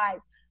felt like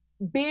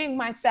being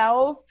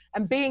myself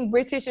and being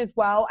British as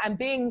well, and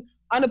being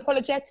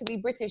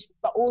unapologetically British,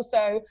 but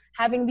also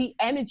having the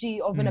energy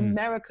of an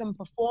American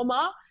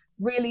performer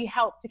really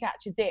helped To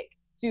Catch a Dick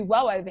do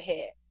well over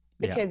here,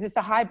 because it's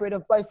a hybrid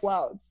of both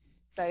worlds.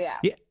 So yeah.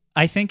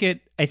 I think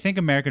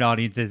American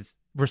audiences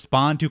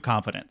respond to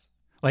confidence.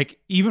 Like,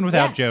 even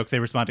without jokes, they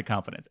respond to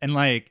confidence. And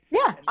like,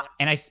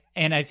 and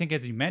I think,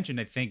 as you mentioned,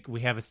 I think we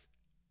have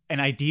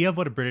an idea of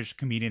what a British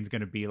comedian is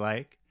going to be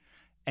like.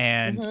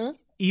 And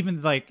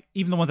even the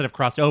ones that have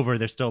crossed over,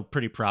 they're still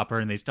pretty proper,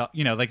 and they still,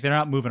 you know, like, they're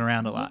not moving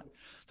around a lot.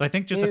 So I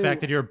think just the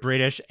fact that you're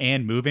British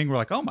and moving, we're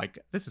like, oh my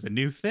God, this is a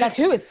new thing. Like,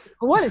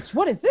 what is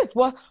this?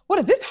 What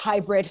is this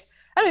hybrid?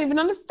 I don't even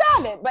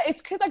understand it. But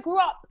it's because I grew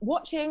up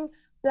watching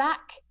Black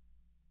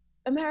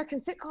American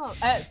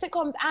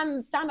sitcoms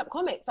and stand-up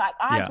comics. Like,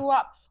 I grew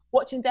up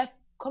watching Def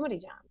Comedy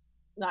Jam.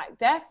 Like,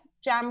 Def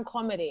Jam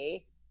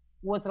comedy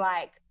was,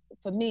 like,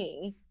 for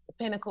me, the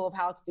pinnacle of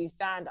how to do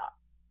stand-up.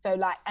 So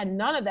like, and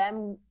none of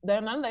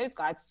those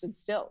guys stood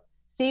still.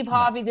 Steve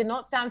Harvey did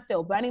not stand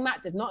still. Bernie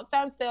Mac did not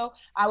stand still.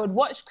 I would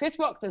watch Chris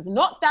Rock does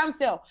not stand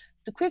still.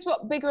 The Chris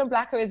Rock Bigger and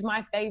Blacker is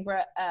my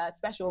favorite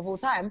special of all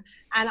time.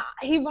 And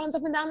he runs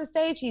up and down the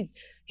stage. He's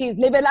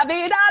living la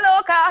vida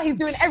loca. He's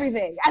doing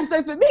everything. And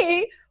so for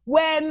me,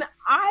 when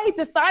I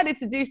decided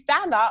to do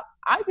stand-up,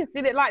 I just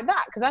did it like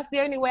that because that's the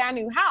only way I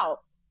knew how.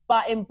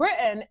 But in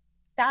Britain,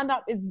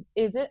 stand-up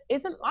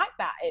isn't like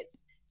that.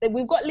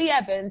 We've got Lee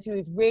Evans, who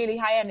is really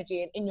high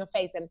energy and in your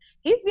face, and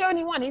he's the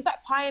only one. He's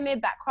like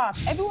pioneered that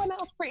craft. Everyone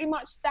else pretty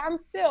much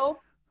stands still,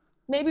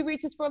 maybe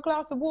reaches for a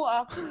glass of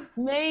water,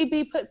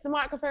 maybe puts the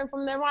microphone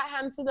from their right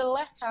hand to the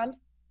left hand.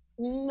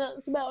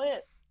 That's about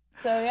it.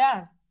 So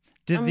yeah,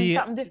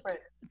 something different.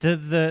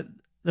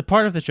 The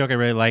part of the joke I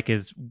really like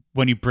is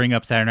when you bring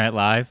up Saturday Night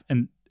Live,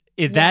 and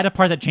is that a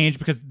part that changed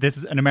because this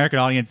is an American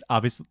audience?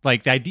 Obviously,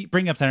 like the idea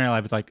bringing up Saturday Night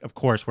Live is like, of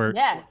course,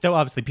 so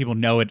obviously people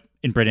know it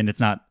in Britain.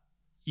 It's not.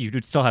 You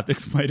would still have to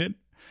explain it.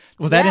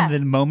 Was that in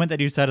the moment that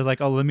you said, is like,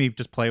 oh, let me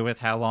just play with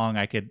how long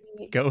I could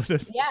go with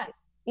this?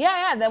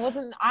 Yeah. There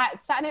wasn't,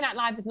 Saturday Night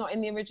Live is not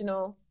in the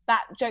original,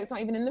 that joke's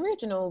not even in the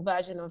original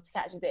version of To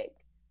Catch a Dick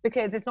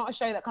because it's not a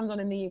show that comes on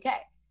in the UK.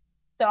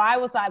 So I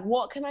was like,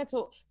 what can I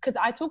talk? Because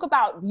I talk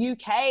about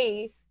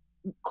UK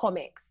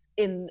comics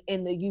in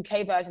the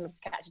UK version of To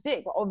Catch a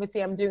Dick, but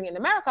obviously I'm doing it in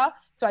America.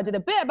 So I did a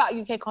bit about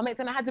UK comics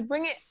and I had to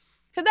bring it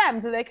to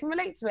them so they can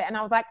relate to it. And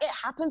I was like, it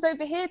happens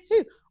over here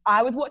too.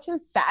 I was watching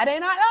Saturday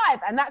Night Live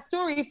and that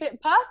story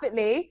fit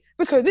perfectly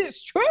because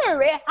it's true.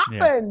 It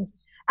happened.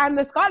 Yeah. And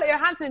the Scarlett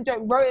Johansson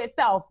joke wrote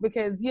itself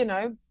because, you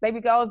know,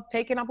 baby girl's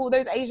taking up all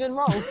those Asian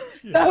roles.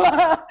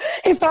 So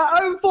it's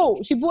her own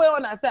fault. She brought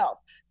it on herself.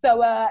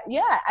 So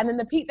and then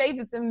the Pete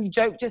Davidson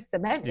joke just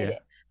cemented it.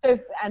 So,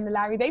 and the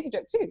Larry David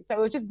joke too. So it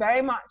was just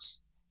very much,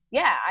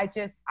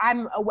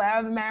 I'm aware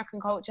of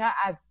American culture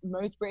as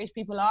most British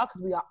people are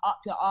because we are up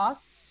your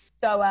ass.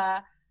 So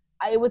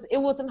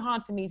it wasn't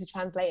hard for me to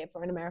translate it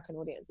for an American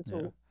audience at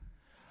all.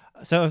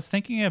 So I was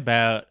thinking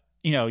about,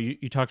 you know,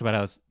 you talked about how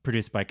it was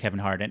produced by Kevin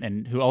Hart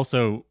and who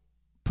also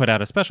put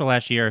out a special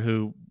last year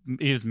who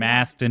he was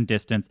masked and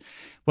distanced.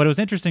 But it was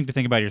interesting to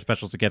think about your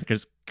specials together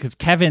because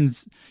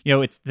Kevin's, you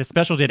know, it's the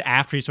special did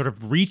after he sort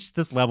of reached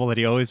this level that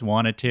he always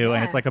wanted to.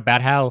 And it's like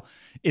about how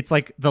it's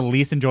like the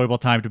least enjoyable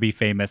time to be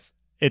famous.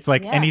 It's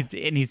like, and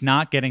he's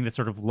not getting the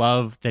sort of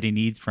love that he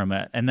needs from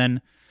it. And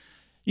then,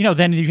 you know,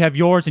 then you have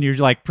yours and you're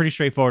like pretty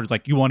straightforward. It's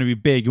like, you want to be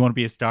big, you want to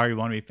be a star, you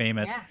want to be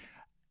famous. Yeah.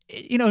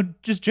 You know,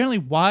 just generally,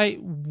 why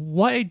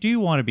do you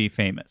want to be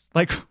famous?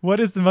 Like, what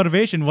is the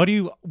motivation? What do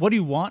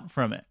you want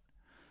from it?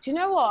 Do you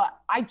know what?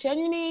 I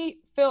genuinely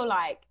feel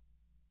like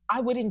I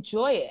would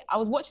enjoy it. I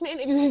was watching an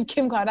interview with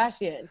Kim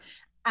Kardashian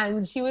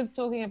and she was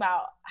talking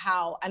about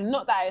how, and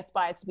not that I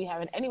aspire to be her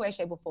in any way,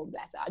 shape or form,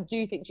 bless her. I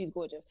do think she's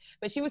gorgeous.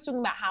 But she was talking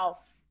about how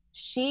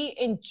she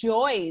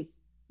enjoys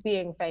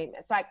being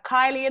famous. Like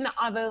Kylie and the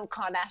other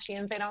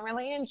Kardashians, they don't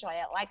really enjoy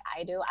it like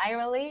I do. I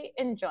really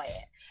enjoy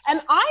it.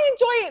 And I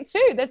enjoy it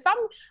too. There's some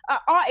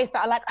artists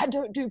that are like, I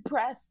don't do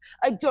press.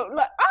 I love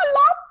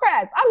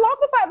press. I love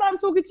the fact that I'm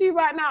talking to you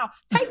right now.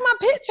 Take my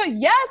picture.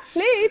 Yes,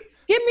 please.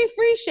 Give me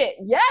free shit.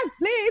 Yes,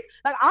 please.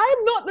 Like I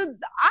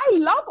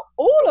love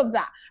all of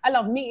that. I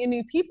love meeting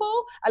new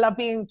people. I love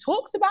being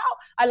talked about.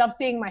 I love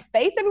seeing my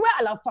face everywhere.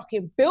 I love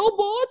fucking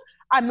billboards.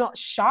 I'm not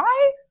shy.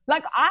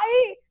 Like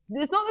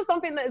it's not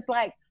something that's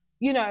like,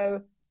 you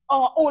know,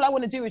 all I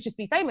want to do is just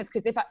be famous.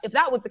 Because if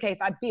that was the case,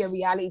 I'd be a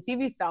reality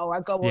TV star or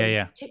I'd go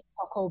on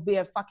TikTok or be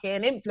a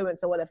fucking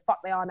influencer, what the fuck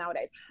they are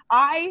nowadays.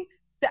 I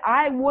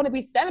want to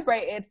be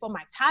celebrated for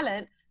my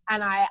talent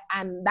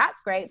and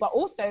that's great. But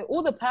also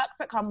all the perks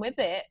that come with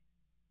it,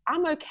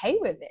 I'm okay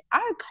with it.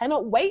 I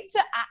cannot wait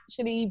to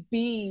actually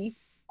be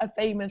a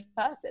famous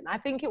person. I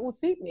think it will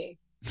suit me.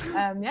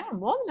 I'm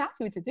more than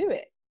happy to do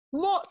it.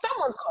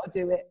 Someone's got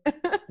to do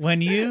it.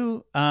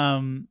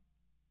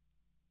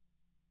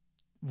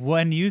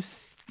 When you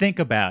think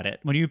about it,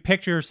 when you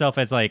picture yourself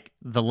as like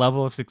the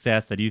level of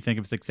success that you think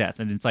of success,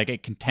 and it's like a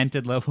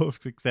contented level of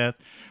success,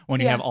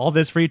 when you have all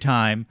this free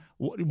time,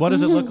 what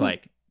does it look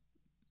like?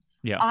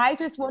 Yeah, I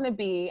just want to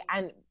be,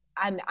 and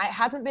it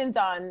hasn't been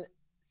done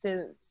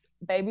since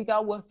baby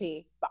girl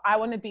Whoopi, but I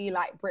want to be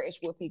like British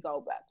Whoopi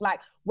Goldberg. Like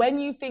when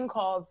you think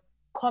of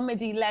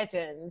comedy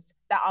legends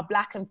that are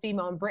Black and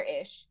female and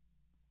British,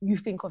 you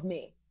think of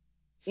me.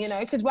 You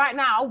know, because right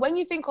now, when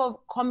you think of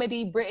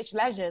comedy British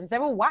legends,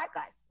 they're all white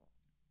guys.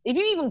 If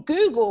you even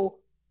Google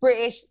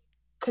British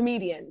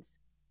comedians,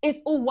 it's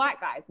all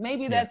white guys.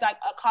 Maybe there's like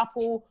a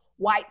couple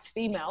white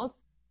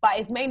females, but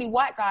it's mainly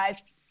white guys,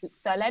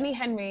 Sir Lenny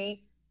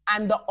Henry,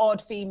 and the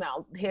odd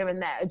female here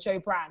and there, Joe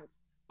Brand.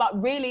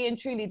 But really and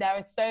truly, there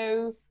are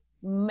so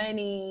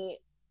many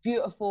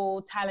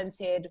beautiful,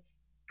 talented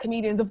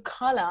comedians of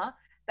color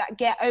that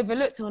get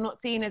overlooked or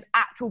not seen as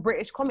actual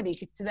British comedy,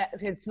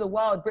 because to the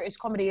world, British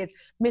comedy is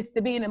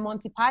Mr. Bean and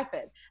Monty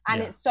Python.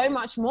 And it's so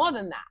much more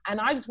than that. And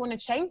I just want to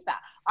change that.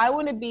 I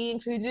want to be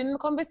included in the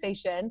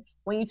conversation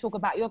when you talk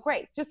about your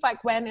greats. Just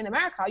like when in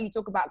America, you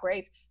talk about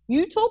greats,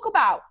 you talk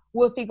about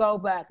Whoopi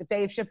Goldberg,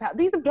 Dave Chappelle.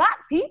 These are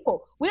Black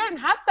people. We don't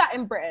have that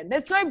in Britain.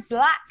 There's no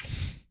Black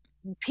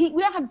we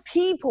don't have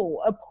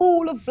people, a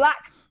pool of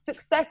Black,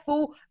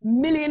 successful,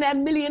 millionaire,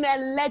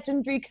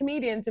 legendary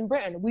comedians in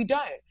Britain. We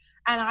don't.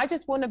 And I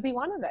just want to be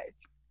one of those.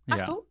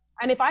 That's all.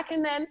 And if I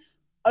can then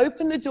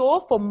open the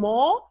door for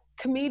more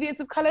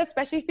comedians of color,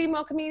 especially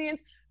female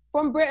comedians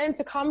from Britain,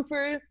 to come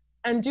through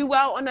and do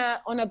well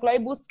on a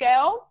global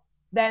scale,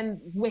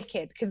 then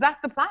wicked, because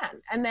that's the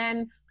plan. And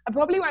then I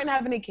probably won't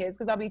have any kids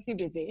because I'll be too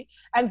busy.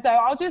 And so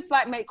I'll just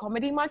like make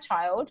comedy my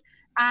child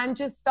and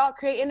just start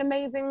creating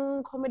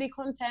amazing comedy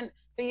content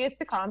for years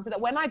to come, so that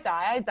when I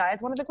die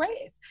as one of the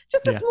greatest.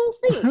 Just a small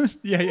feat.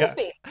 Yeah.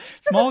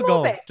 Small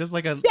goals. Bit. Just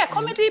like a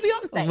comedy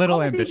Beyonce. A little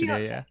comedy ambition,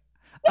 Beyonce. yeah.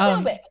 A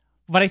little bit.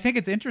 But I think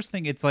it's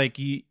interesting. It's like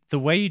the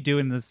way you do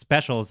in the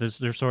specials is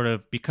they're sort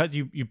of, because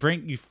you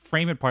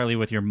frame it partly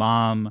with your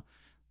mom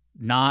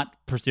not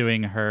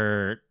pursuing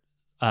her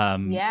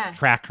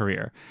track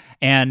career.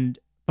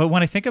 But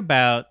when I think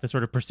about the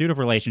sort of pursuit of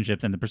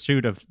relationships and the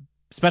pursuit of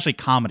especially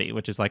comedy,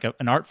 which is like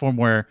an art form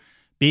where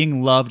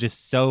being loved is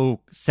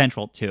so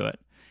central to it.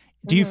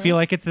 Do you feel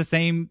like it's the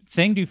same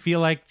thing? Do you feel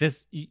like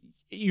this,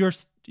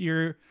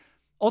 you're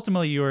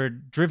ultimately you're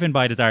driven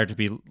by desire to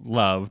be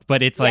loved,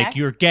 but it's like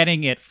you're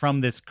getting it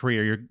from this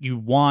career. You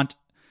want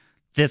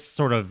this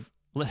sort of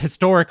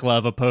historic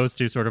love opposed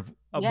to sort of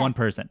one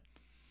person.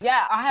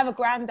 Yeah, I have a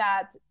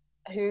granddad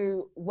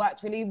who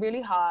worked really,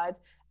 really hard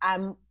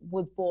and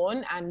was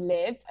born and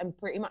lived and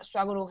pretty much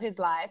struggled all his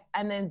life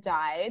and then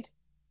died.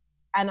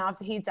 And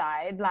after he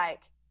died,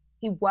 like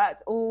he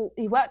worked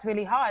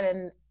really hard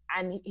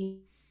and he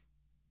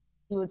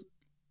was,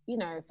 you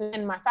know,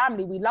 in my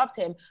family, we loved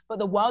him, but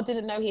the world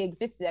didn't know he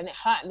existed, and it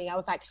hurt me. I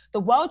was like, the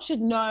world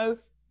should know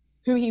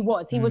who he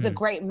was. He was a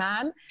great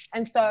man.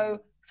 And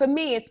so for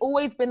me, it's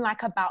always been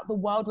like about the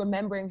world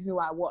remembering who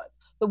I was,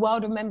 the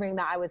world remembering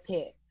that I was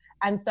here.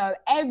 And so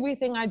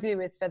everything I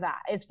do is for that.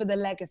 It's for the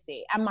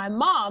legacy. And my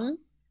mom,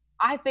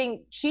 I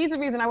think she's the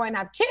reason I won't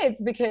have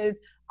kids, because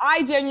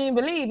I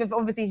genuinely believe if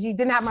obviously she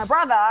didn't have my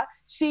brother,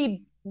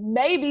 she'd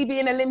maybe be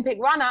an Olympic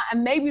runner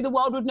and maybe the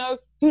world would know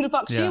who the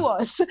fuck she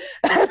was.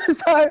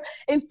 So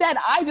instead,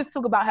 I just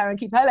talk about her and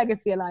keep her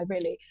legacy alive,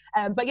 really.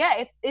 But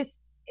yeah,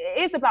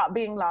 it's about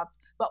being loved,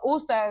 but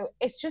also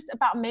it's just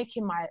about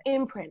making my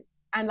imprint.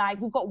 And like,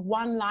 we've got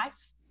one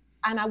life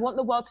and I want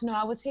the world to know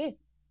I was here.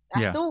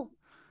 That's all.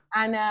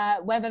 And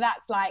whether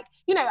that's like,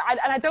 you know,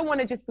 I don't want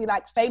to just be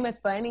like famous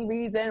for any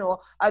reason, or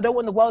I don't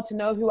want the world to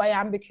know who I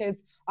am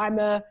because I'm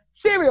a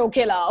serial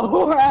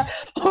killer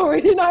or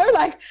you know,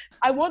 like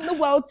I want the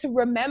world to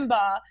remember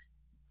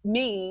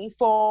me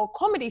for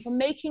comedy, for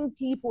making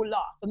people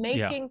laugh, for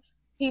making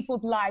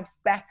people's lives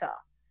better.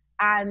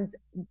 And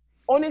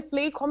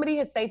honestly, comedy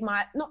has saved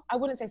I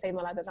wouldn't say saved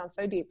my life, that sounds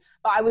so deep,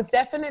 but I was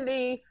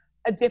definitely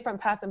a different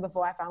person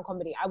before I found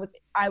comedy.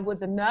 I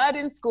was a nerd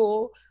in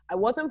school. I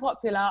wasn't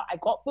popular. I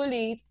got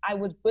bullied. I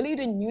was bullied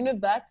in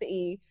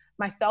university.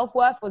 My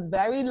self-worth was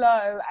very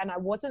low and I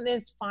wasn't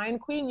this fine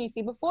queen you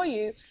see before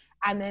you.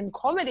 And then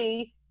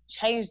comedy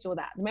changed all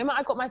that. The moment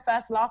I got my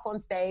first laugh on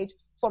stage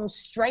from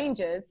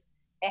strangers,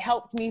 it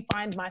helped me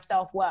find my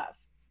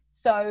self-worth.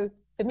 So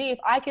for me, if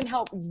I can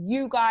help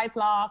you guys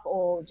laugh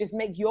or just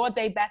make your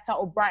day better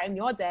or brighten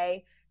your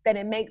day, then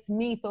it makes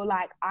me feel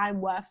like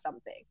I'm worth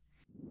something.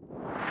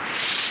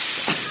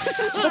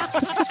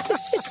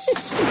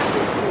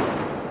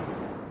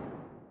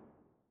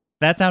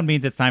 That sound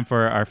means it's time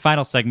for our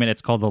final segment.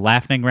 It's called the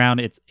Laughing Round.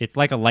 It's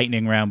like a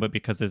lightning round, but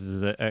because this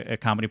is a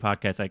comedy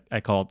podcast, I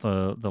call it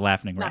the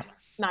Laughing Round.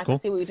 Nice. Cool? I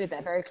see what you did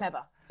there. Very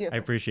clever. Beautiful. I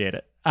appreciate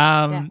it.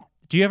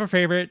 Do you have a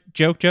favorite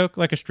joke,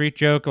 like a street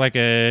joke, like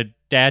a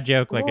dad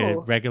joke, like a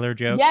regular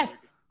joke? Yes,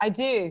 I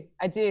do.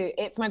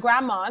 It's my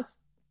grandma's.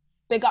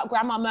 Big up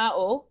Grandma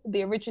Myrtle,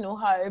 the original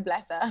hoe,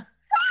 bless her.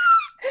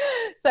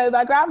 So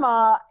my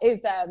grandma is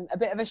a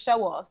bit of a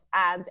show off,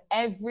 and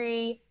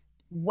every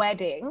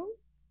wedding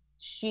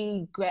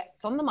she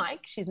gets on the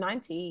mic. She's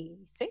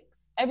 96.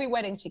 Every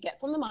wedding she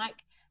gets on the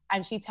mic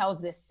and she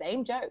tells this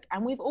same joke,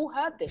 and we've all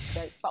heard this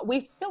joke, but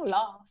we still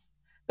laugh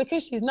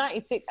because she's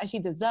 96 and she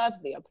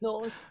deserves the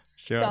applause.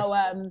 Sure.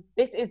 So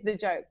this is the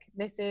joke.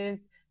 This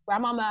is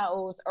Grandma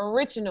Myrtle's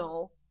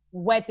original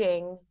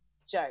wedding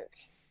joke.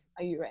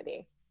 Are you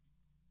ready?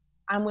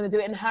 I'm going to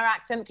do it in her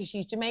accent because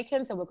she's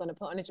Jamaican, so we're going to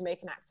put on a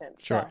Jamaican accent.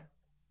 Sure. So,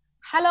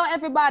 hello,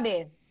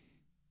 everybody.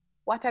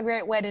 What a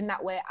great wedding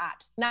that we're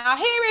at. Now,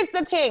 here is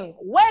the thing.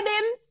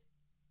 Weddings,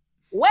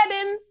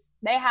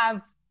 they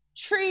have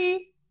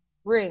 3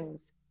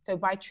 rings. So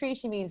by 3,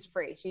 she means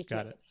 3. She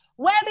got it.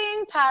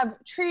 Weddings have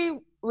 3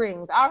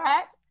 rings, all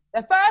right?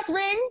 The first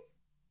ring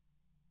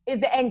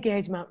is the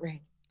engagement ring.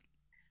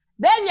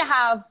 Then you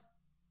have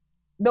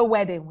the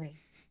wedding ring.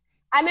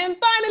 And then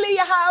finally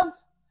you have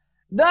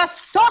the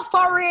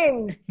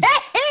suffering.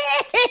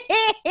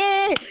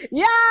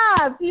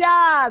 Yes.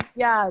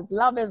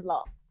 Love is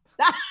love.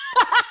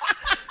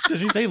 Did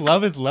she say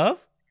love is love?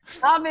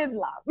 Love is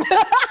love.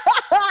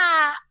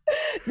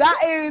 That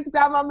is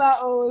Grandma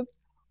Myrtle's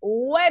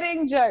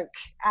wedding joke.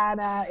 And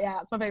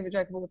it's my favorite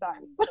joke of all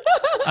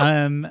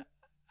time.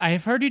 I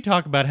have heard you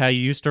talk about how you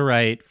used to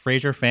write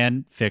Frasier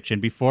fan fiction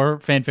before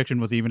fan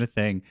fiction was even a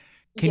thing.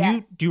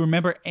 Do you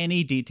remember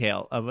any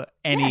detail of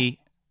any?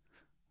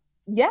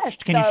 Yes.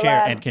 Can you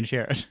share and can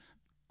share it?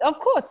 Of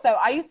course. So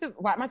I used to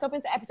write myself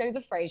into episodes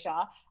of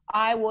Frasier.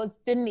 I was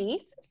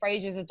Denise,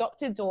 Frasier's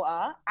adopted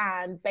daughter.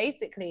 And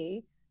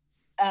basically,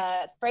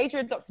 Frasier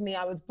adopted me.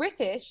 I was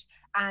British.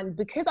 And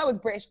because I was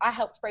British, I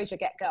helped Frasier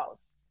get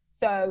girls.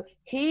 So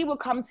he would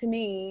come to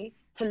me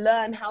to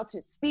learn how to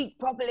speak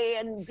properly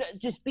and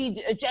just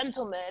be a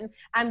gentleman.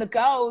 And the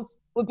girls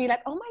would be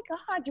like, oh my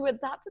God, you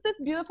adopted this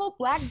beautiful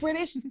Black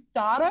British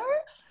daughter?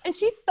 And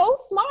she's so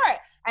smart.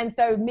 And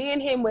so me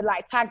and him would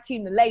like tag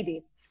team the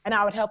ladies. And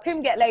I would help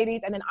him get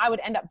ladies, and then I would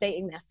end up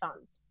dating their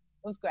sons.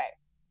 It was great.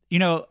 You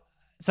know,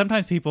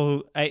 sometimes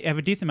I have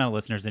a decent amount of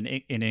listeners in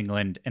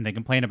England, and they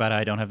complain about how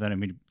I don't have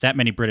that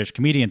many British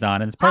comedians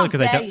on, and it's partly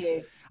because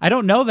I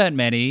don't know that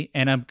many,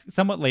 and I'm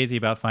somewhat lazy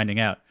about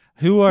finding out.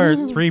 Who are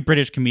 3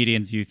 British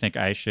comedians you think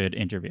I should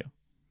interview?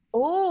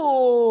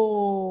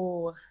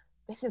 Oh,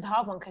 this is a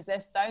hard one because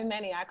there's so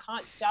many. I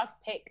can't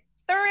just pick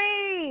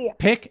 3.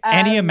 Pick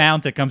any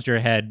amount that comes to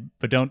your head,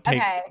 but don't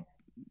take. Okay.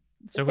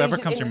 So whoever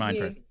comes to your mind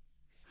first.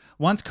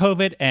 Once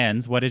COVID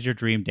ends, what is your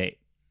dream date?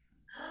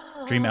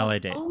 Dream LA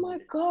date. Oh my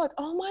God.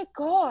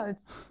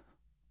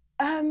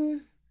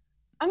 I'm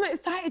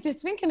excited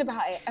just thinking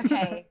about it.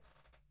 Okay.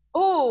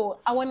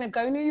 I want to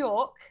go New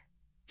York.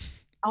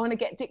 I want to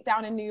get dick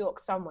down in New York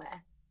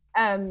somewhere.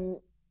 I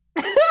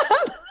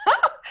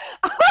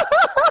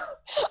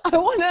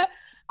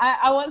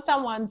want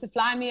someone to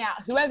fly me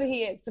out, whoever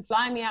he is, to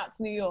fly me out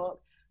to New York.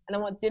 And I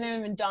want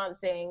dinner and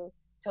dancing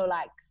till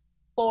like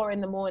 4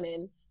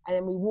 a.m. And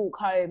then we walk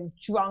home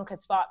drunk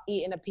as fuck,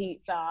 eating a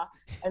pizza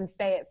and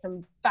stay at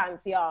some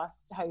fancy ass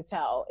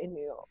hotel in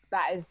New York.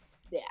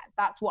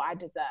 That's what I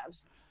deserve.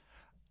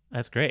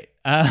 That's great.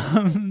 If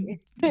you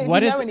know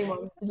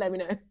anyone, just let me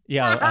know.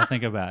 Yeah, I'll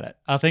think about it.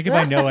 I'll think if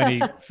I know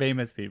any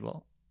famous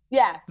people.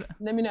 Yeah,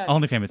 let me know.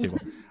 Only famous people.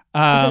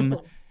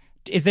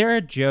 Is there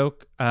a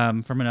joke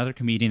from another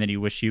comedian that you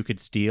wish you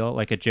could steal?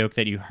 Like a joke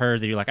that you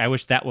heard that you're like, I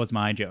wish that was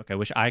my joke. I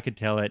wish I could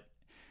tell it.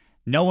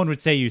 No one would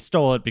say you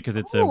stole it because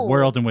it's a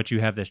world in which you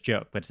have this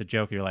joke, but it's a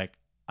joke you're like,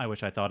 I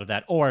wish I thought of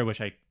that, or I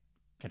wish I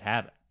could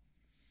have it.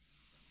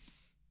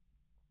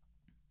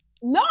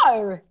 No.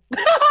 Okay.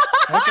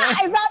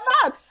 Is that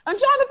bad? I'm trying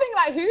to think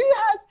like who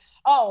has,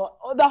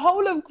 the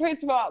whole of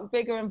Chris Rock,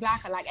 Bigger and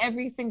Blacker, like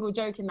every single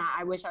joke in that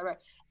I wish I wrote.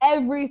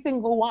 Every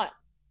single one.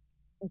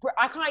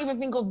 I can't even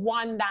think of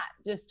one that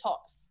just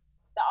tops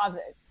the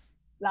others.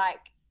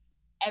 Like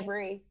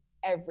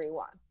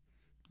everyone.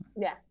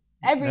 Yeah.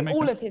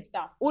 All of his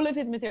stuff, all of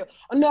his material.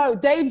 Oh, no,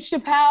 Dave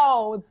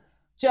Chappelle's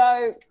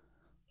joke.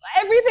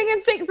 Everything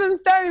in Sticks and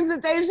Stones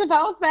that Dave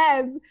Chappelle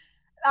says,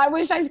 I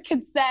wish I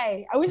could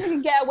say. I wish I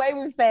could get away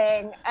with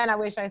saying, and I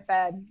wish I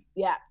said,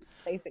 yeah,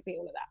 basically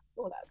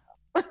all that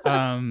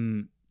stuff.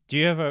 Do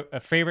you have a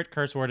favorite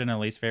curse word and a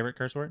least favorite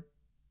curse word?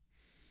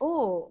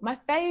 Oh, my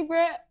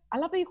favorite. I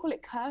love that you call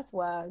it curse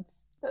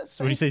words. That's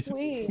so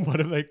sweet.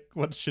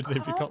 What should they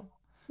be called?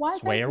 Why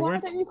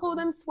don't you call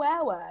them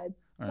swear words?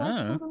 Why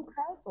do you call them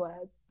curse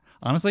words?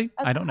 Honestly,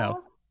 I don't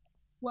know.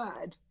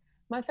 Word.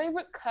 My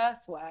favorite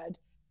curse word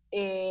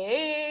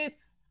is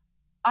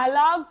I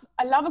love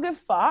a good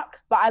fuck,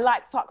 but I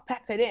like fuck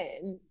peppered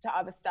in to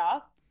other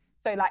stuff.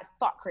 So like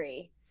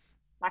fuckery,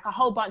 like a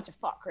whole bunch of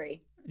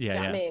fuckery. Yeah, you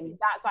know what I mean?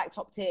 That's like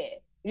top tier.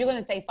 If you're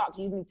gonna say fuck,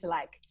 you need to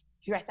like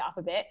dress it up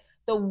a bit.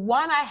 The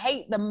one I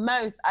hate the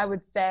most, I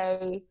would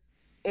say,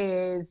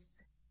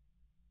 is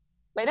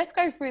wait. Let's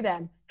go through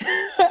them.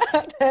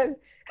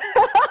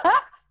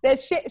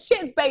 There's shit.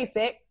 Shit's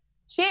basic.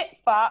 Shit,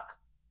 fuck.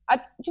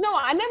 You know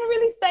what? I never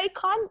really say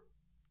cunt,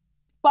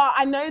 but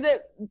I know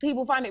that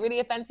people find it really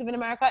offensive in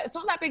America. It's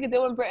not that big a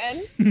deal in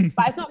Britain,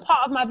 but it's not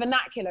part of my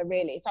vernacular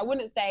really. So I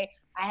wouldn't say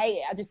I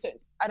hate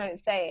it. I don't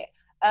say it.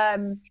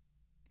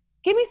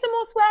 Give me some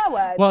more swear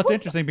words. Well, it's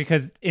interesting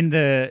because in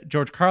the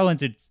George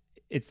Carlin's,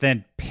 it's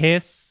then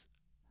piss,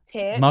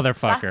 tits,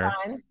 motherfucker. That's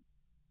fine.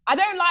 I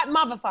don't like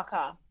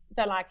motherfucker.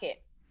 Don't like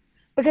it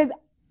because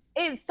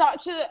it's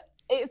such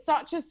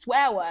a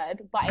swear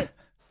word, but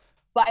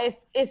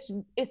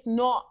it's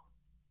not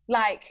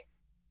like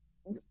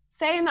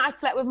saying that I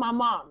slept with my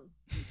mom.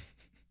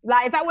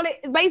 Like, is that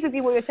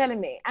basically what you're telling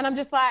me? And I'm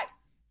just like,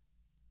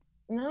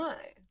 no,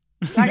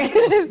 like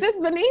it's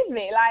just beneath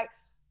me. Like,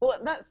 well,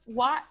 that's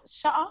why.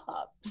 Shut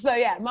up. So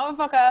yeah,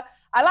 motherfucker.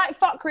 I like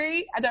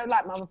fuckery. I don't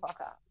like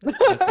motherfucker.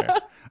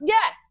 Yeah,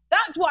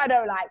 that's what I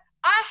don't like.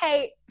 I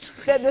hate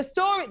that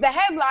the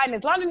headline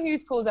is London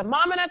Hughes calls her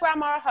mom and her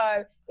grandma a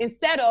hoe,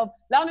 instead of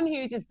London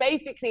Hughes is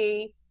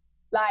basically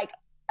like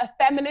a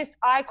feminist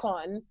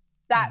icon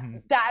that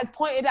has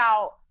pointed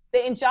out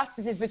the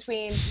injustices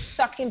between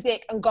sucking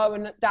dick and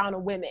going down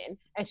on women.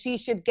 And she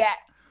should get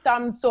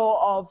some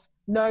sort of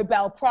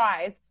Nobel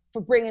Prize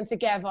for bringing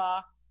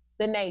together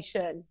the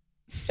nation.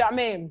 Do you know what I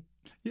mean?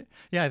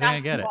 Yeah, I think I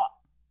get it.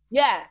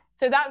 Yeah,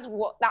 so that's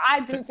what, I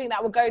didn't think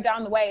that would go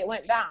down the way it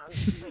went down.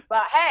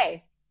 But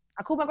hey,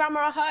 I called my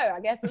grandma a hoe. I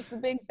guess that's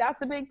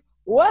a big,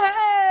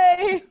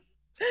 way.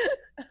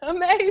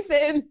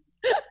 Amazing.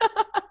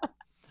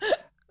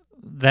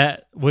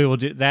 That we will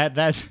do that.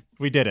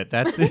 We did it.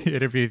 That's the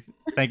interview.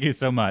 Thank you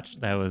so much.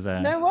 That was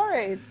No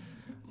worries.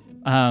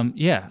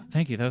 Yeah,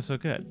 thank you. That was so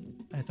good.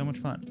 I had so much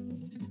fun.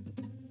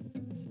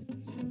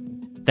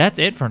 That's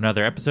it for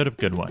another episode of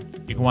Good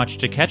One. You can watch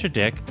To Catch a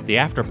Dick, The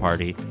After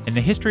Party, and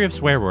The History of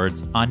Swear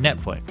Words on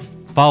Netflix.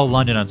 Follow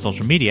London on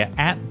social media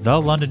at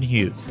The London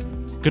Hughes.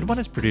 Good One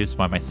is produced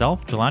by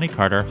myself, Jelani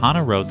Carter,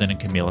 Hannah Rosen, and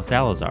Camila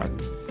Salazar.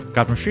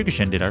 Gautam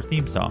Srikishan did our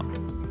theme song.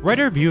 Write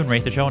a review and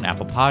rate the show on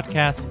Apple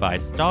Podcasts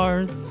 5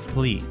 stars,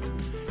 please.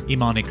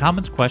 Email any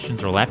comments,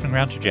 questions, or laughing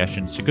around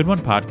suggestions to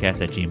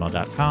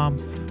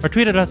goodonepodcast@gmail.com or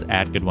tweet at us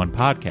at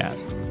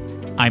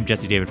goodonepodcast. I'm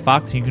Jesse David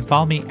Fox, and you can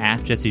follow me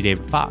at Jesse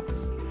David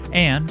Fox.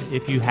 And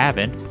if you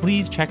haven't,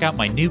 please check out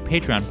my new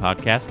Patreon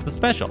podcast, The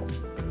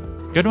Specials.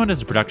 Good One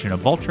is a production of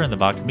Vulture and the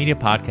Vox Media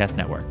Podcast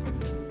Network.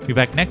 We'll be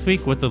back next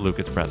week with the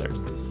Lucas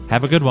Brothers.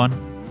 Have a good one.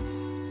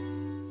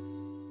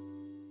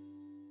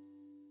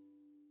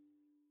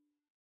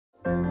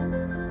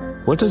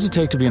 What does it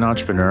take to be an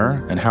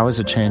entrepreneur, and how is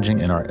it changing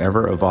in our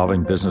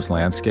ever-evolving business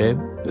landscape?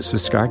 This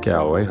is Scott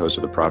Galloway, host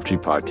of the Prop G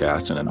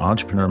podcast and an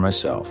entrepreneur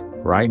myself.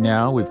 Right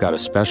now, we've got a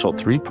special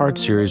 3-part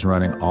series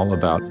running all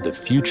about the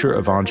future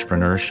of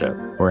entrepreneurship.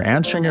 We're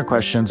answering your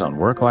questions on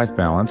work-life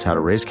balance, how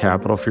to raise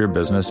capital for your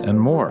business, and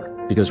more.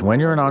 Because when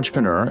you're an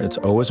entrepreneur, it's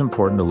always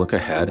important to look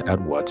ahead at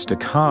what's to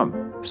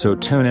come. So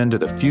tune in to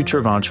the Future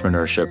of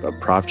Entrepreneurship, a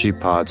Prop G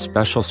Pod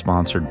special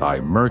sponsored by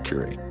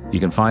Mercury. You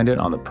can find it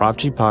on the Prop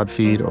G Pod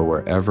feed or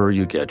wherever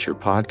you get your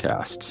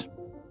podcasts.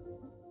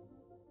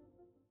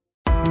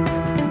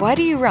 Why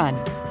do you run?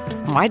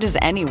 Why does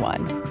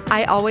anyone?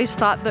 I always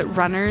thought that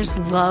runners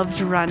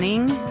loved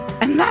running,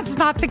 and that's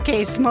not the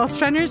case.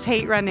 Most runners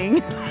hate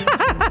running,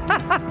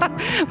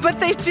 but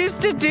they choose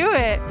to do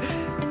it.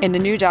 In the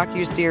new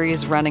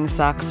docuseries Running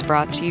Sucks,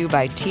 brought to you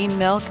by Teen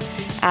Milk,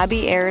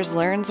 Abby Ayers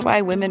learns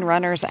why women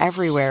runners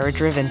everywhere are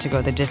driven to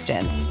go the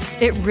distance.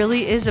 It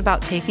really is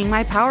about taking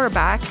my power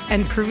back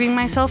and proving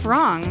myself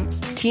wrong.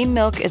 Teen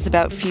Milk is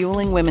about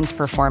fueling women's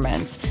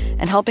performance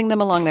and helping them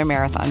along their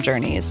marathon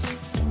journeys.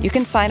 You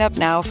can sign up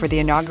now for the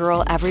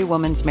inaugural Every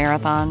Woman's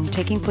Marathon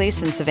taking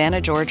place in Savannah,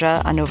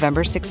 Georgia on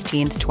November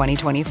 16th,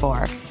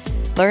 2024.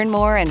 Learn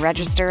more and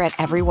register at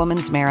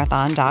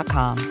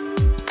everywomansmarathon.com.